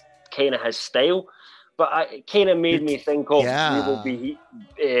 because that's kind of his style, but it kind of made me think of We Will Be,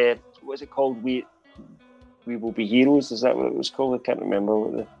 what's it called? We Will Be Heroes. Is that what it was called? I can't remember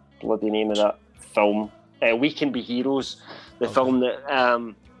what the bloody name of that film. We Can Be Heroes. The film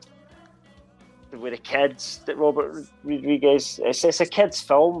that with the kids that Robert Rodriguez. It's a kids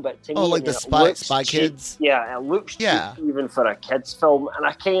film, but to me, like the Spy Kids. Yeah, it looks cheap even for a kids film, and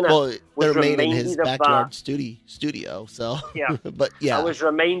I kind of they're made in his backyard studio. So but I was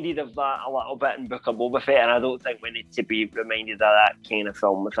reminded of that a little bit in Book of Boba Fett, and I don't think we need to be reminded of that kind of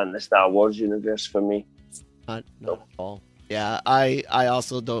film within the Star Wars universe for me. Not at all. Yeah, I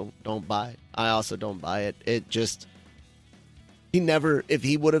also don't buy it. I also don't buy it. It just. He never, if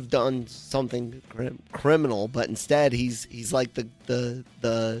he would have done something criminal, but instead he's like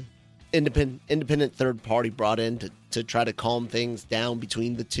the independent third party brought in to try to calm things down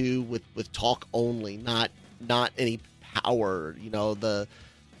between the two with talk only, not not any power. You know, the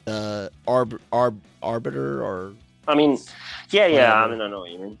arbiter or. I mean, yeah. Whatever. I mean, I know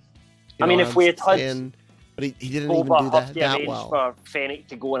what you mean. You I mean, know if what we I'm had saying? But he didn't Boba even do have to that arrange well. for Fennec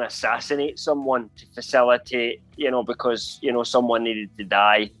to go and assassinate someone to facilitate, because someone needed to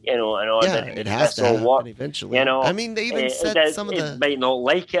die, in order to it has to happen work. eventually. I mean, they even said some of the. It might not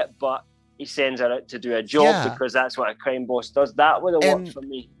like it, but he sends her out to do a job because that's what a crime boss does. That would have worked for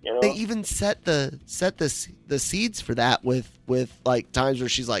me. They even set the seeds for that with like times where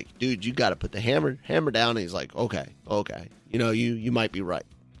she's like, "Dude, you got to put the hammer down," and he's like, "Okay, you might be right,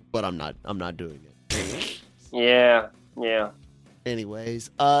 but I'm not doing it." Yeah. Anyways,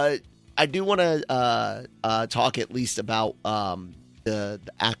 I do want to talk at least about the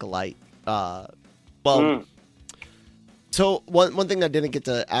acolyte. So one thing I didn't get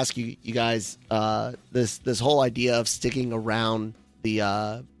to ask you guys, this whole idea of sticking around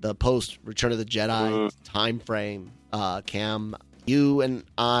the post Return of the Jedi time frame. Cam, you and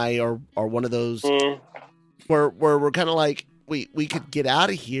I are one of those where we're kind of like we could get out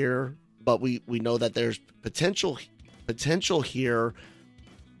of here, but we know that there's potential here.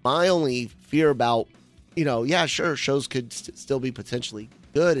 My only fear about, sure, shows could still be potentially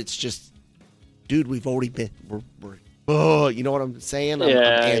good. It's just, dude, we've already been, you know what I'm saying?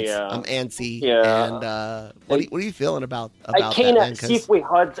 I'm antsy. Yeah. And what are you feeling about I kind of see if we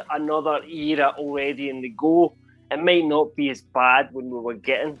had another era already in the go, it might not be as bad when we were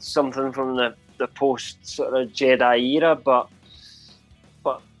getting something from the post sort of Jedi era, but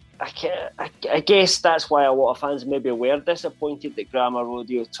I guess that's why a lot of fans maybe were disappointed that Grammar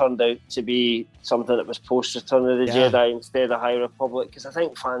Rodeo turned out to be something that was post Return of the Jedi instead of High Republic, because I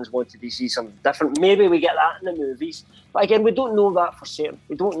think fans wanted to see something different. Maybe we get that in the movies, but again, we don't know that for certain.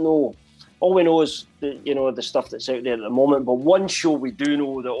 We don't know. All we know is the stuff that's out there at the moment. But one show we do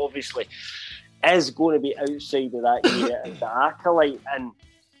know that obviously is going to be outside of that era is the Acolyte, and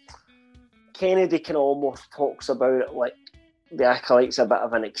Kennedy kind of almost talks about it like the Acolyte's a bit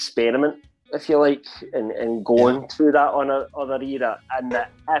of an experiment, if you like, in going through that on other era, and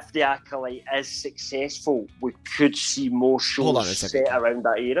that if the Acolyte is successful, we could see more shows set around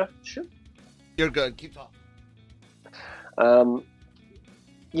that era. Sure. You're good. Keep talking.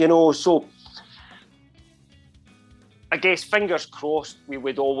 So I guess fingers crossed, we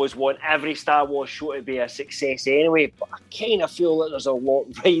would always want every Star Wars show to be a success anyway, but I kind of feel that there's a lot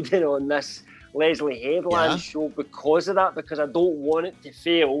riding on this Leslie Headland show because of that, because I don't want it to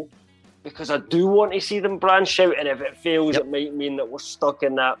fail, because I do want to see them branch out, and if it fails it might mean that we're stuck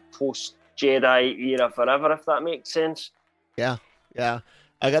in that post Jedi era forever, if that makes sense. I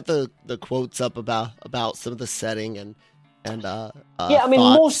got the quotes up about some of the setting and I mean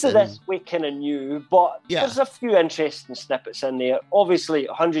most of this we kind of knew, but there's a few interesting snippets in there. Obviously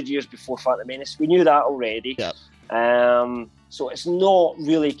 100 years before Phantom Menace, we knew that already. So it's not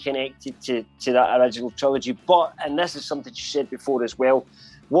really connected to that original trilogy. But, and this is something you said before as well,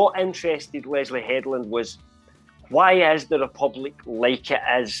 what interested Leslie Headland was, why is the Republic like it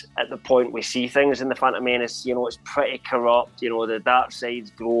is at the point we see things in the Phantom Menace? It's pretty corrupt. The dark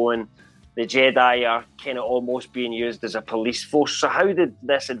side's growing. The Jedi are kind of almost being used as a police force. So how did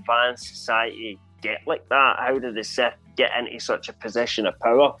this advanced society get like that? How did the Sith get into such a position of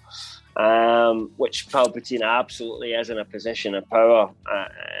power? Which Palpatine absolutely is in a position of power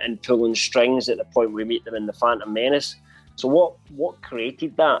and pulling strings at the point we meet them in the Phantom Menace. So what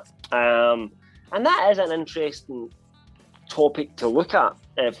created that? And that is an interesting topic to look at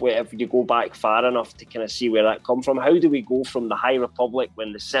if you go back far enough to kind of see where that come from. How do we go from the High Republic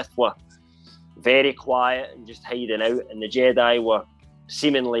when the Sith were very quiet and just hiding out, and the Jedi were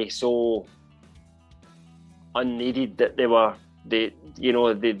seemingly so unneeded that they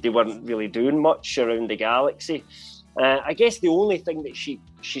weren't really doing much around the galaxy. I guess the only thing that she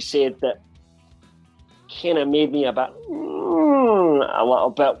said that kind of made me a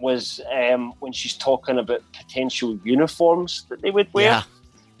little bit was when she's talking about potential uniforms that they would wear.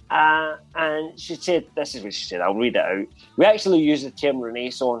 And she said, this is what she said, I'll read it out. We actually use the term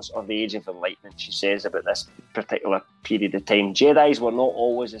Renaissance or the Age of Enlightenment, she says, about this particular period of time. Jedis were not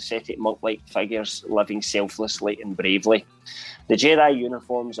always ascetic monk-like figures living selflessly and bravely. The Jedi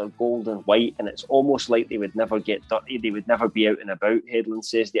uniforms are gold and white, and it's almost like they would never get dirty, they would never be out and about, Headland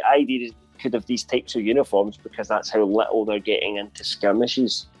says. The idea is could have these types of uniforms because that's how little they're getting into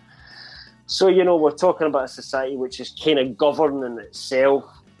skirmishes. So, we're talking about a society which is kind of governing itself.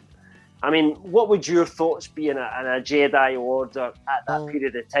 I mean, what would your thoughts be in a Jedi order at that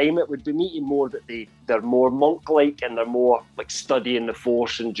period of time? It would be meeting more that they're more monk-like and they're more like studying the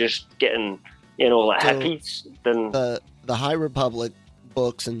Force and just getting, like hippies than the High Republic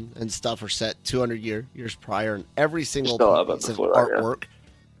books and stuff are set 200 years prior, and every single piece of artwork,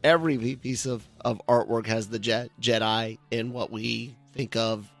 every piece of artwork has the Jedi in what we think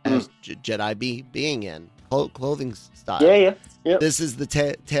of as Jedi being in clothing style. Yeah. This is the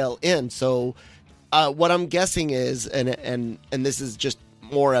tail end. So what I'm guessing is, and this is just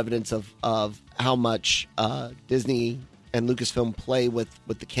more evidence of how much Disney and Lucasfilm play with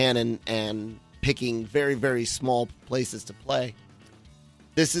the canon and picking very, very small places to play.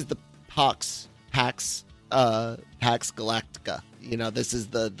 This is the Pax Galactica. This is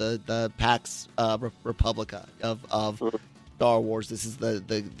the Pax Republica of Star Wars. This is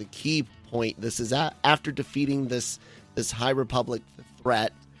the key point. This is after defeating this High Republic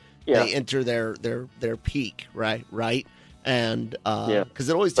threat. Yeah. They enter their peak, right? And because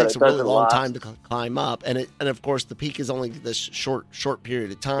it always takes a really long time to climb up, and of course the peak is only this short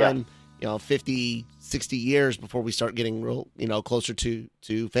period of time. 50, 60 years before we start getting real, closer to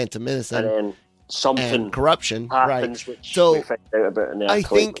Phantom Menace and then something and corruption, happens, right? Which so we find out about in the I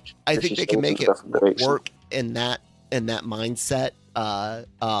think they can make it work in that mindset.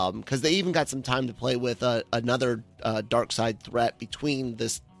 Because they even got some time to play with another dark side threat between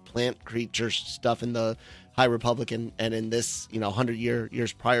this plant creature stuff in the High Republic and in this 100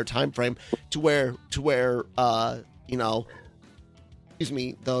 years prior time frame to where the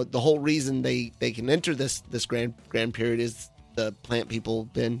whole reason they can enter this grand period is the plant people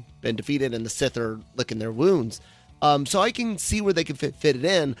been defeated and the Sith are licking their wounds. So I can see where they can fit it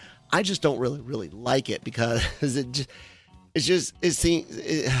in. I just don't really like it because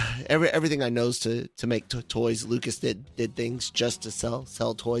everything I know is to make toys. Lucas did things just to sell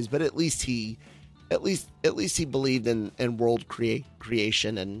toys, but at least he believed in world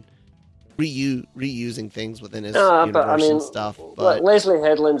creation and reusing things within his universe and stuff. But Leslie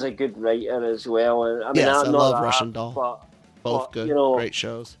Headland's a good writer as well, and I love Russian Doll. Both good, great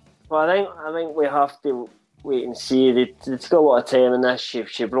shows. Well, I think we have to wait and see. They've got a lot of time in this.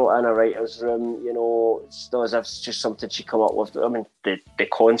 She brought in a writer's room. It's not as if it's just something she come up with. I mean, the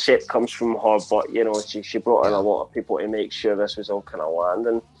concept comes from her, but she brought in a lot of people to make sure this was all kind of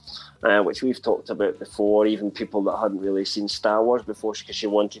landing. Which we've talked about before, even people that hadn't really seen Star Wars before, because she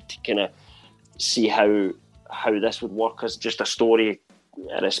wanted to kind of see how this would work as just a story,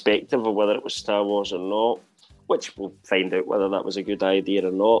 irrespective of whether it was Star Wars or not, which we'll find out whether that was a good idea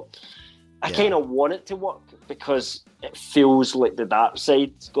or not. I kind of want it to work because it feels like the dark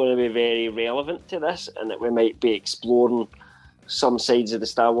side is going to be very relevant to this, and that we might be exploring some sides of the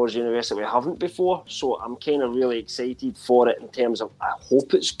Star Wars universe that we haven't before. So I'm kind of really excited for it in terms of, I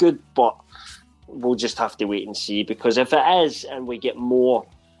hope it's good, but we'll just have to wait and see, because if it is and we get more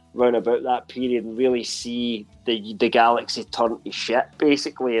round about that period and really see the galaxy turn to shit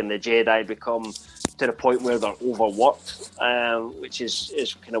basically, and the Jedi become to the point where they're overworked, which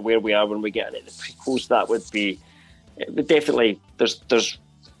is kind of where we are when we get into the prequels, that would be, it would definitely, there's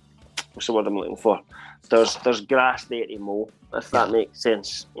what's the word I'm looking for? There's grass there to mow, if that makes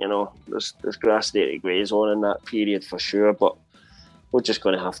sense. There's grass there to graze on in that period for sure, but we're just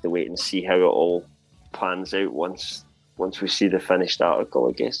going to have to wait and see how it all pans out once we see the finished article,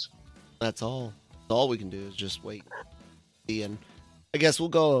 I guess. That's all. All we can do is just wait. And I guess we'll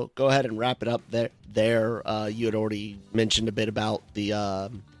go ahead and wrap it up there. You had already mentioned a bit about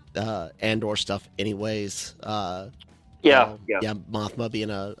the Andor stuff anyways. Mothma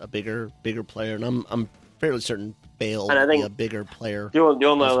being a bigger player, and I'm fairly certain Bale will be a bigger player. The only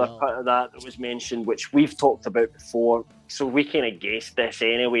other part of that was mentioned, which we've talked about before, so we kind of guessed this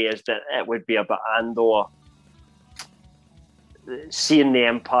anyway, is that it would be about Andor seeing the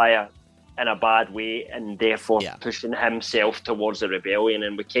Empire in a bad way and therefore pushing himself towards the rebellion,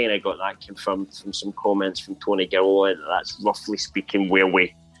 and we kind of got that confirmed from some comments from Tony Gilroy. That's roughly speaking where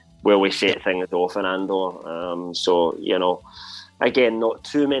we set things off in Andor. So, again, not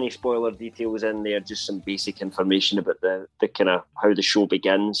too many spoiler details in there, just some basic information about the kind of how the show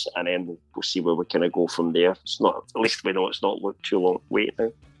begins, and then we'll see where we kind of go from there. It's not, at least we know it's not too long wait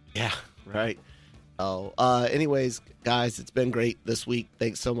now. Yeah, right. Oh, anyways, guys, it's been great this week.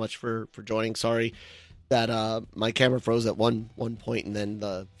 Thanks so much for joining. Sorry that my camera froze at one point, and then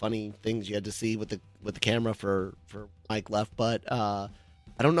the funny things you had to see with the camera for Mike left, but I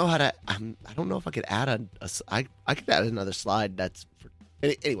don't know how to. I don't know if I could add I could add another slide. That's for.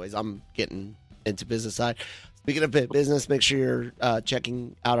 Anyways, I'm getting into business side. Speaking of business, make sure you're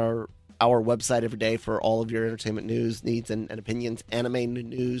checking out our website every day for all of your entertainment news, needs, and opinions. Anime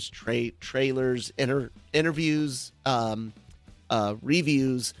news, trailers, interviews,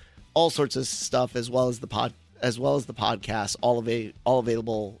 reviews, all sorts of stuff, as well as the podcast. All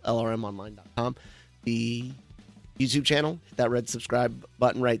available LRMonline.com. The YouTube channel. Hit that red subscribe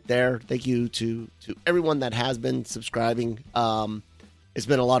button right there. Thank you to everyone that has been subscribing. It's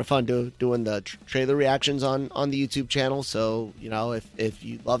been a lot of fun doing the trailer reactions on the YouTube channel. So, if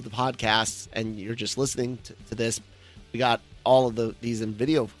you love the podcasts and you're just listening to this, we got all of these in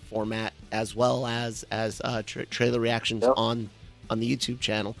video format as well as trailer reactions on the YouTube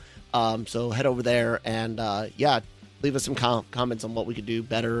channel. So head over there and leave us some comments on what we could do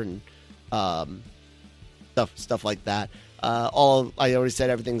better and stuff like that. I already said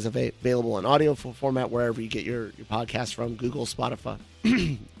everything's available in audio format wherever you get your podcast from. Google, Spotify,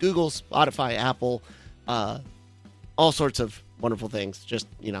 Apple, all sorts of wonderful things. Just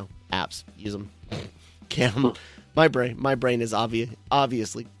apps, use them. Cam, my brain is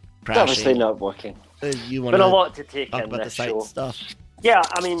obviously crashing. Obviously not working. You want been a lot to take talk in about this the site show. Stuff. Yeah,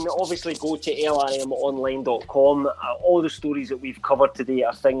 I mean, obviously go to lrmonline.com. All the stories that we've covered today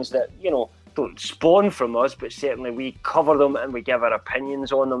are things that, don't spawn from us, but certainly we cover them and we give our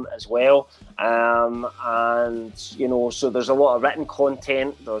opinions on them as well. So there's a lot of written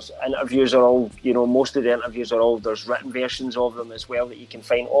content. There's interviews are all, most of the interviews are all, there's written versions of them as well that you can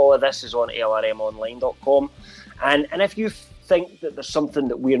find. All of this is on lrmonline.com. And if you think that there's something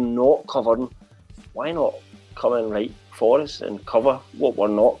that we're not covering, why not come and write for us and cover what we're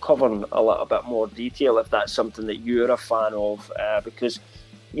not covering a little bit more detail if that's something that you're a fan of, because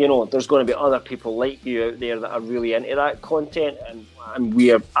there's going to be other people like you out there that are really into that content, and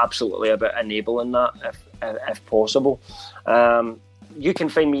we are absolutely about enabling that if possible. You can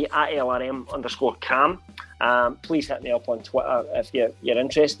find me at LRM_Cam. Please hit me up on Twitter if you're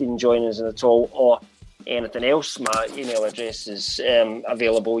interested in joining us at all or anything else. My email address is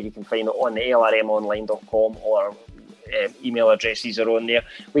available. You can find it on the lrmonline.com or email addresses are on there.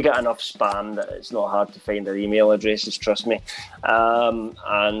 We get enough spam that it's not hard to find our email addresses, trust me. And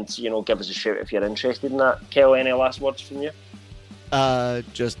give us a shout if you're interested in that. Kel, any last words from you?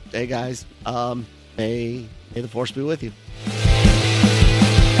 Just, hey guys, may the force be with you.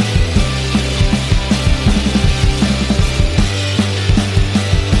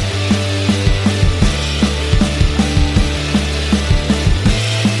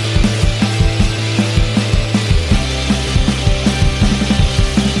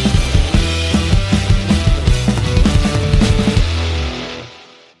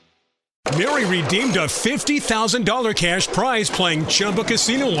 Mary redeemed a $50,000 cash prize playing Chumba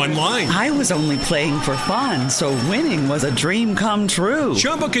Casino online. I was only playing for fun, so winning was a dream come true.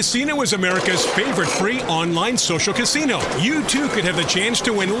 Chumba Casino is America's favorite free online social casino. You, too, could have the chance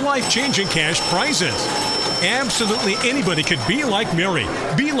to win life-changing cash prizes. Absolutely anybody could be like Mary.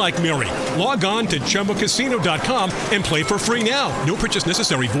 Be like Mary. Log on to ChumbaCasino.com and play for free now. No purchase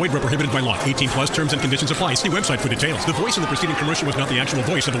necessary. Void where prohibited by law. 18+ terms and conditions apply. See website for details. The voice in the preceding commercial was not the actual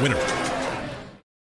voice of the winner.